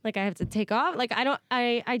 Like I have to take off. Like I do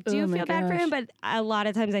Oh my feel bad for him, gosh. but a lot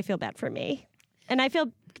of times I feel bad for me. And I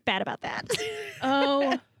feel bad about that.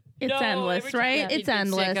 Oh, it's No, every endless, time right? he It's gets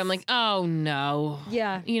endless. sick, I'm like, oh no.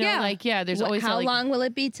 Yeah. You know, Yeah. like, yeah, there's always how like, long will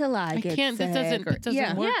it be till I I get can't, sick? this doesn't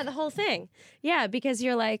yeah. work. Yeah, the whole thing. Yeah, because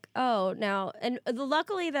you're like, oh, now, and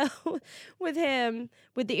luckily though, with him,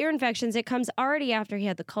 with the ear infections, it comes already after he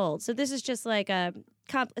had the cold. So this is just like a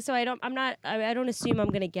so I don't assume I'm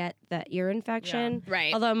gonna get that ear infection.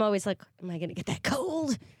 Right. Although I'm always like, am I gonna get that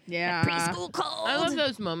cold? Yeah. Preschool cold. I love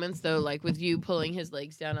those moments though, like with you pulling his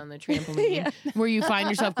legs down on the trampoline, where you find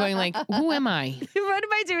yourself going like, "Who am I? What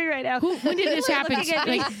am I doing right now? When did this happen? Looking at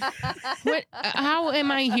me. Like, what? How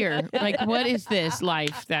am I here? Like, what is this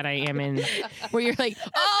life that I am in? Where you're like,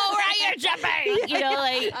 oh, right, you're jumping. You know,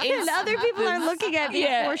 like, And other people are looking at me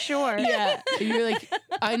Yeah. for sure. yeah. You're like,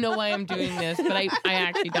 I know why I'm doing this, but I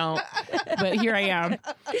actually don't. But here I am.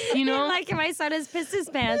 You know, Like my son has pissed his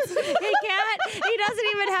pants. He can't. He doesn't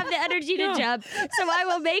even have the energy to Yeah. jump. So I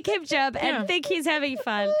will make him jump and Yeah. think he's having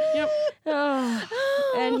fun. Yep.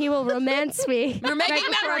 Oh, and he will romance me. We're making right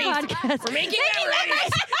before our memories. podcast. We're making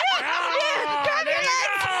memories. Grab your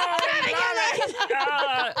legs. Grab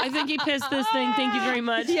your legs. I think he pissed this thing. Thank you very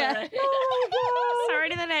much. Yeah. Oh my God. Sorry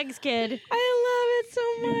to the next kid. I love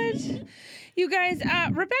it so much. You guys,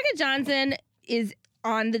 Rebecca Johnson is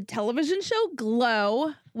on the television show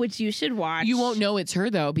Glow. which you should watch. You won't know it's her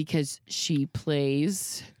though because she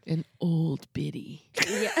plays an old biddy.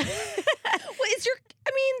 Yeah. Well,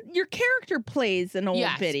 your character plays an old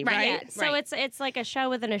Yes, biddy, right. right? Yeah, so it's like a show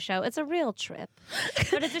within a show. It's a real trip,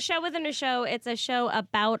 but it's a show within a show. It's a show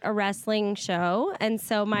about a wrestling show, and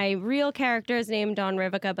so my real character is named Dawn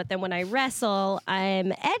Rivica. But then when I wrestle,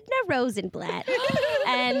 I'm Edna Rosenblatt,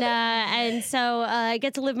 and so I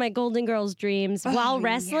get to live my Golden Girls dreams while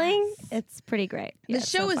wrestling. yes. It's pretty great. The Yeah, it's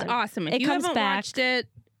show so is fun. awesome. If It you comes haven't back watched it,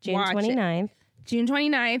 June watch it. 29th, June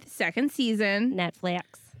 29th, second season. Netflix.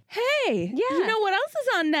 Hey, Yeah. you know what else is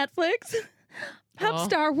on Netflix? Pop Oh.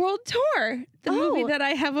 Star World Tour, the movie Oh. that I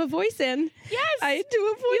have a voice in. Yes, I do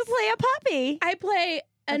a voice. you play a puppy. I play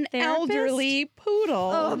an therapist? elderly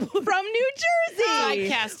poodle Oh. from New Jersey.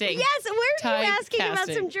 Typecasting. Yes, we're you asking about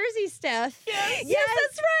Typecasting. some Jersey stuff. Yes,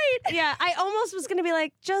 that's right. Yeah, I almost was gonna be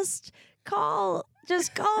like, just call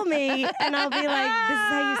me, and I'll be like, this is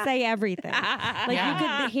how you say everything. Like you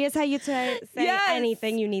could. Here's how you say Yes.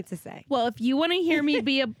 anything you need to say. Well, if you want to hear me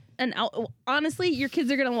be honestly, your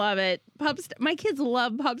kids are gonna love it. My kids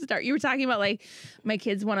love Pub Star. You were talking about like my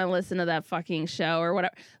kids want to listen to that fucking show or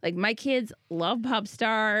whatever. Like my kids love Pub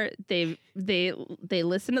Star. They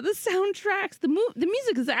listen to the soundtracks. The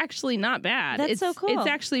music is actually not bad. That's it's so cool. It's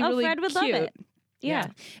actually Oh, really Fred would cute. love it. Yeah.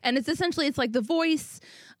 And it's like The Voice,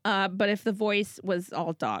 but if The Voice was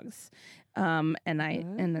all dogs. And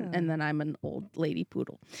then I'm an old lady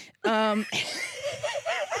poodle.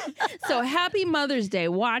 So happy Mother's Day.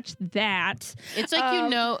 Watch that. It's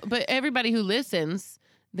like but everybody who listens,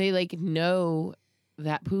 they like know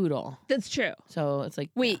that poodle. That's true. So it's like,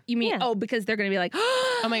 Wait, you mean Yeah. because they're gonna be like,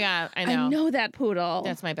 oh my God, I know. I know that poodle.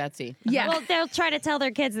 That's my Betsy. yeah. Well, they'll try to tell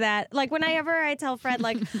their kids that. Like whenever I tell Fred,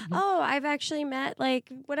 like, oh, I've actually met like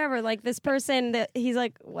whatever, like this person that he's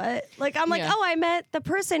like, what? Like I'm like, Yeah. oh, I met the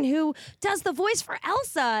person who does the voice for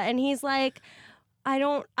Elsa, and he's like,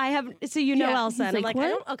 so you know Yeah, Elsa, he's and I'm like, like, I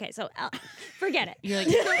what? don't. Okay, so forget it. You're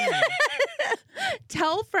like,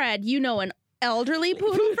 Tell Fred you know an elderly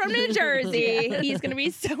poodle from New Jersey. He's gonna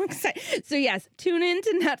be so excited. So yes, tune in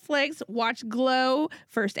to Netflix. Watch Glow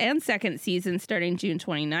first and second season starting June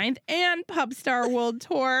 29th, and Pub Star World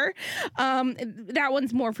Tour. That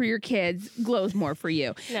one's more for your kids. Glow's more for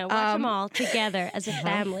you. No, watch them all together as a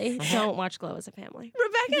family. Don't watch Glow as a family.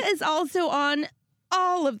 Rebecca is also on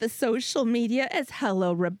all of the social media as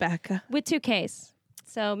Hello Rebecca. With 2 Ks.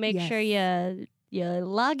 So make Yes. sure you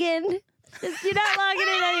log in. You're not logging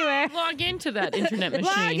in anywhere. log into that internet machine.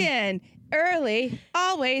 Log in early,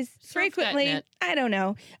 always, Surf that frequently. net. I don't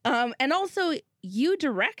know. And also, you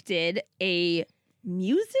directed a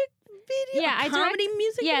music video, Yeah, a I comedy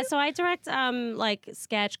music Yeah, video? so I direct like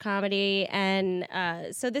sketch comedy, and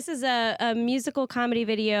so this is a musical comedy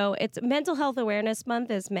video. It's Mental Health Awareness Month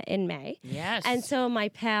is in May. Yes. And so my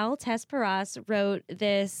pal Tess Paras wrote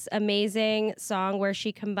this amazing song where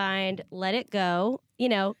she combined "Let It Go,"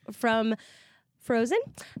 from Frozen,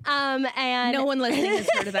 and No one listening has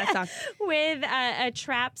heard of that song. with a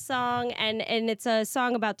trap song, and it's a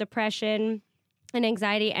song about depression and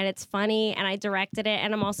anxiety, and it's funny, and I directed it,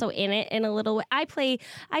 and I'm also in it in a little way. I play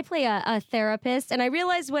a therapist, and I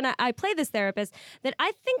realized when I play this therapist that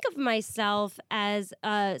I think of myself as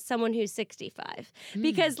someone who's 65,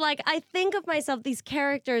 because like I think of myself, these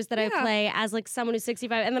characters that I Yeah. play as like someone who's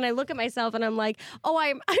 65, and then I look at myself and I'm like, oh,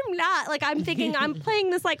 I'm not, like I'm thinking I'm playing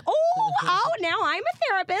this like, oh now I'm a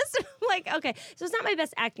therapist. Like, okay, so it's not my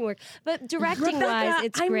best acting work, but directing wise, Rebecca,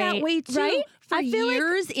 it's I'm great, that way too. right? For I feel like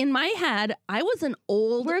years in my head, I was an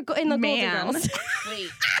old we're in the man. Golden Girls. Wait.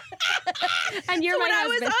 And you're So my when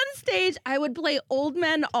husband. I was on stage, I would play old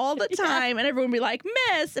men all the time, and everyone would be like,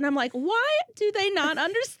 "Miss," and I'm like, "Why do they not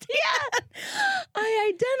understand?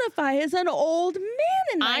 I identify as an old man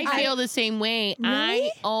in my I feel the same way. Really?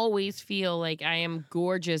 I always feel like I am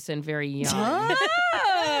gorgeous and very young.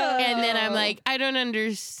 Oh. And then I'm like, I don't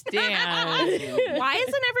understand. Why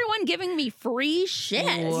isn't everyone giving me free shit?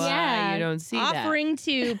 Why Yeah. you don't see that. Offering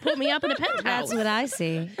to put me up in a penthouse. That's what I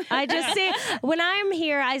see. I just see, when I'm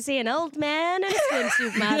here, I see an old man and a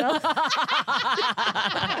swimsuit model.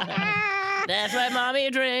 That's why mommy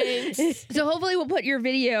drinks. So hopefully we'll put your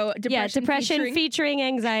video, depression featuring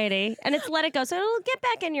anxiety. And it's Let It Go. So it'll get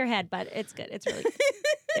back in your head, but it's good. It's really good.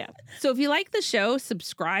 Yeah. So if you like the show,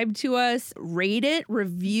 subscribe to us, rate it,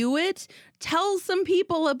 review it, tell some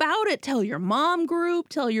people about it. Tell your mom group,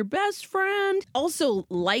 tell your best friend. Also,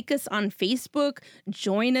 like us on Facebook.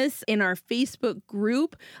 Join us in our Facebook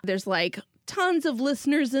group. There's like tons of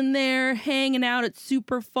listeners in there hanging out. It's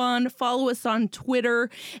super fun. Follow us on Twitter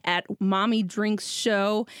at Mommy Drinks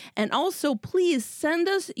Show. And also, please send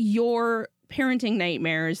us your parenting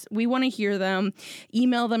nightmares. We want to hear them.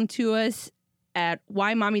 Email them to us at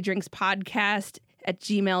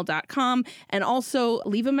whymommydrinkspodcast@gmail.com, and also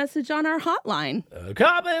leave a message on our hotline.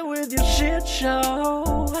 Call me with your shit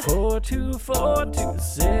show.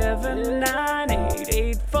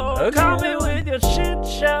 424-279-8884. Call me with your shit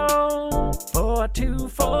show.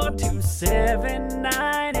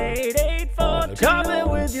 424-279-8884. Call me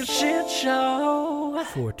with your shit show.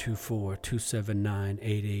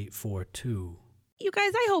 424-279-8842. You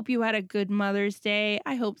guys, I hope you had a good Mother's Day.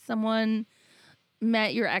 I hope someone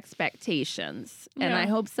met your expectations, and I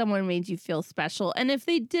hope someone made you feel special. And if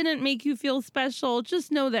they didn't make you feel special,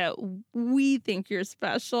 just know that we think you're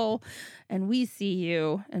special, and we see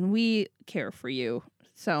you, and we care for you.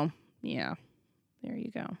 So, yeah, there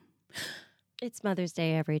you go. It's Mother's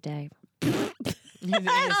Day every day. It's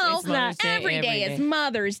Mother's Day Every day is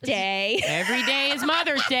Mother's Day. Every day is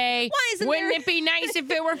Mother's Day. Why isn't Wouldn't there- it be nice if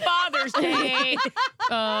it were Father's Day?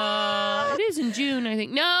 It is in June, I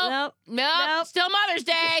think. No, Nope. still Mother's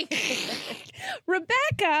Day.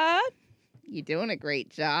 Rebecca, you're doing a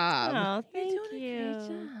great job. Oh, thank doing a great you.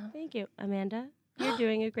 job. Thank you, Amanda. You're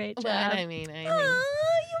doing a great job. But I mean, Oh,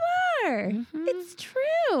 you are. Mhm. It's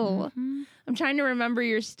true. Mhm. I'm trying to remember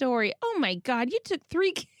your story. Oh my God, you took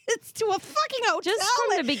 3 kids to a fucking hotel. Just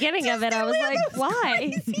from the beginning of it, I was like,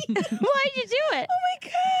 why? Why'd you do it? Oh my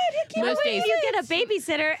God. I can't Most days- You get a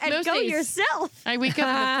babysitter and Most go days- yourself. I wake up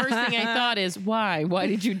and the first thing I thought is, why? Why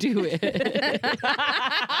did you do it?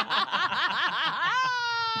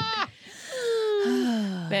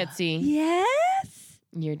 Betsy, Yes.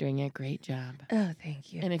 you're doing a great job. Oh,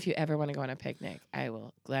 thank you. And if you ever want to go on a picnic, I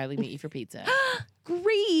will gladly meet you for pizza.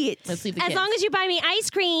 Great. Let's leave the As kids. long as you buy me ice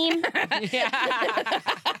cream.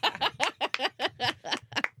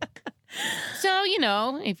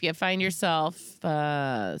 So, if you find yourself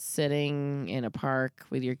sitting in a park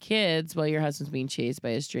with your kids while your husband's being chased by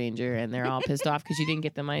a stranger and they're all pissed off because you didn't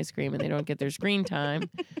get them ice cream and they don't get their screen time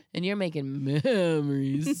and you're making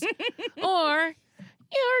memories. Or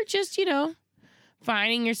you're just,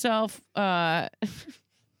 finding yourself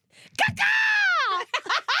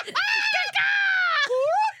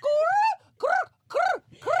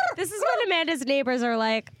This is when Amanda's neighbors are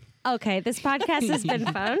like, okay, this podcast has been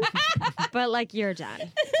fun, but like you're done.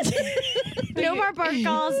 No more bark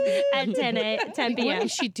calls at 10 what p.m.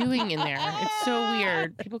 is she doing in there? It's so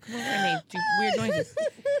weird. People come over and they do weird noises.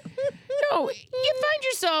 No, you find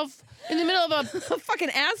yourself in the middle of a fucking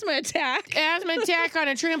asthma attack. on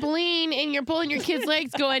a trampoline and you're pulling your kid's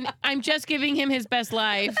legs going, I'm just giving him his best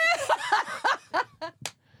life.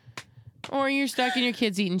 Or you're stuck in your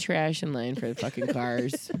kids eating trash in line for the fucking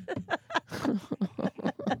cars.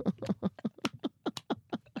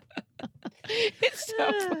 It's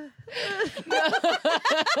so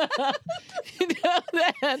know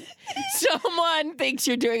that someone thinks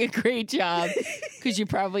you're doing a great job because you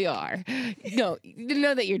probably are. No,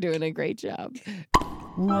 know that you're doing a great job.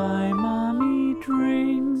 Why Mommy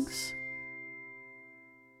Drinks.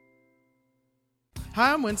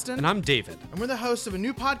 Hi, I'm Winston. And I'm David. And we're the hosts of a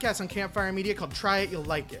new podcast on Campfire Media called Try It, You'll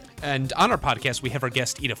Like It. And on our podcast, we have our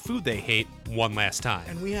guests eat a food they hate one last time.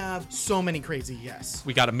 And we have so many crazy guests.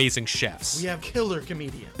 We got amazing chefs, We have killer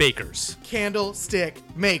comedians, bakers, candlestick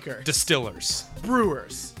makers, distillers,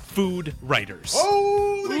 brewers. food writers.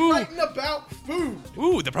 Oh, they're Ooh. writing about food.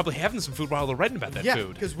 Ooh, they're probably having some food while they're writing about that Yeah,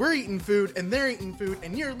 food. because we're eating food and they're eating food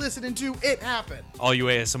and you're listening to It Happen. All you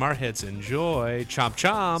ASMR heads enjoy. Chomp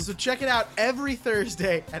chomp. So check it out every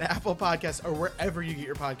Thursday at Apple Podcasts or wherever you get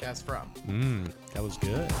your podcast from. That was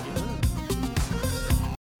good.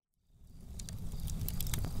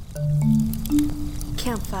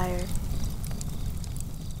 Campfire.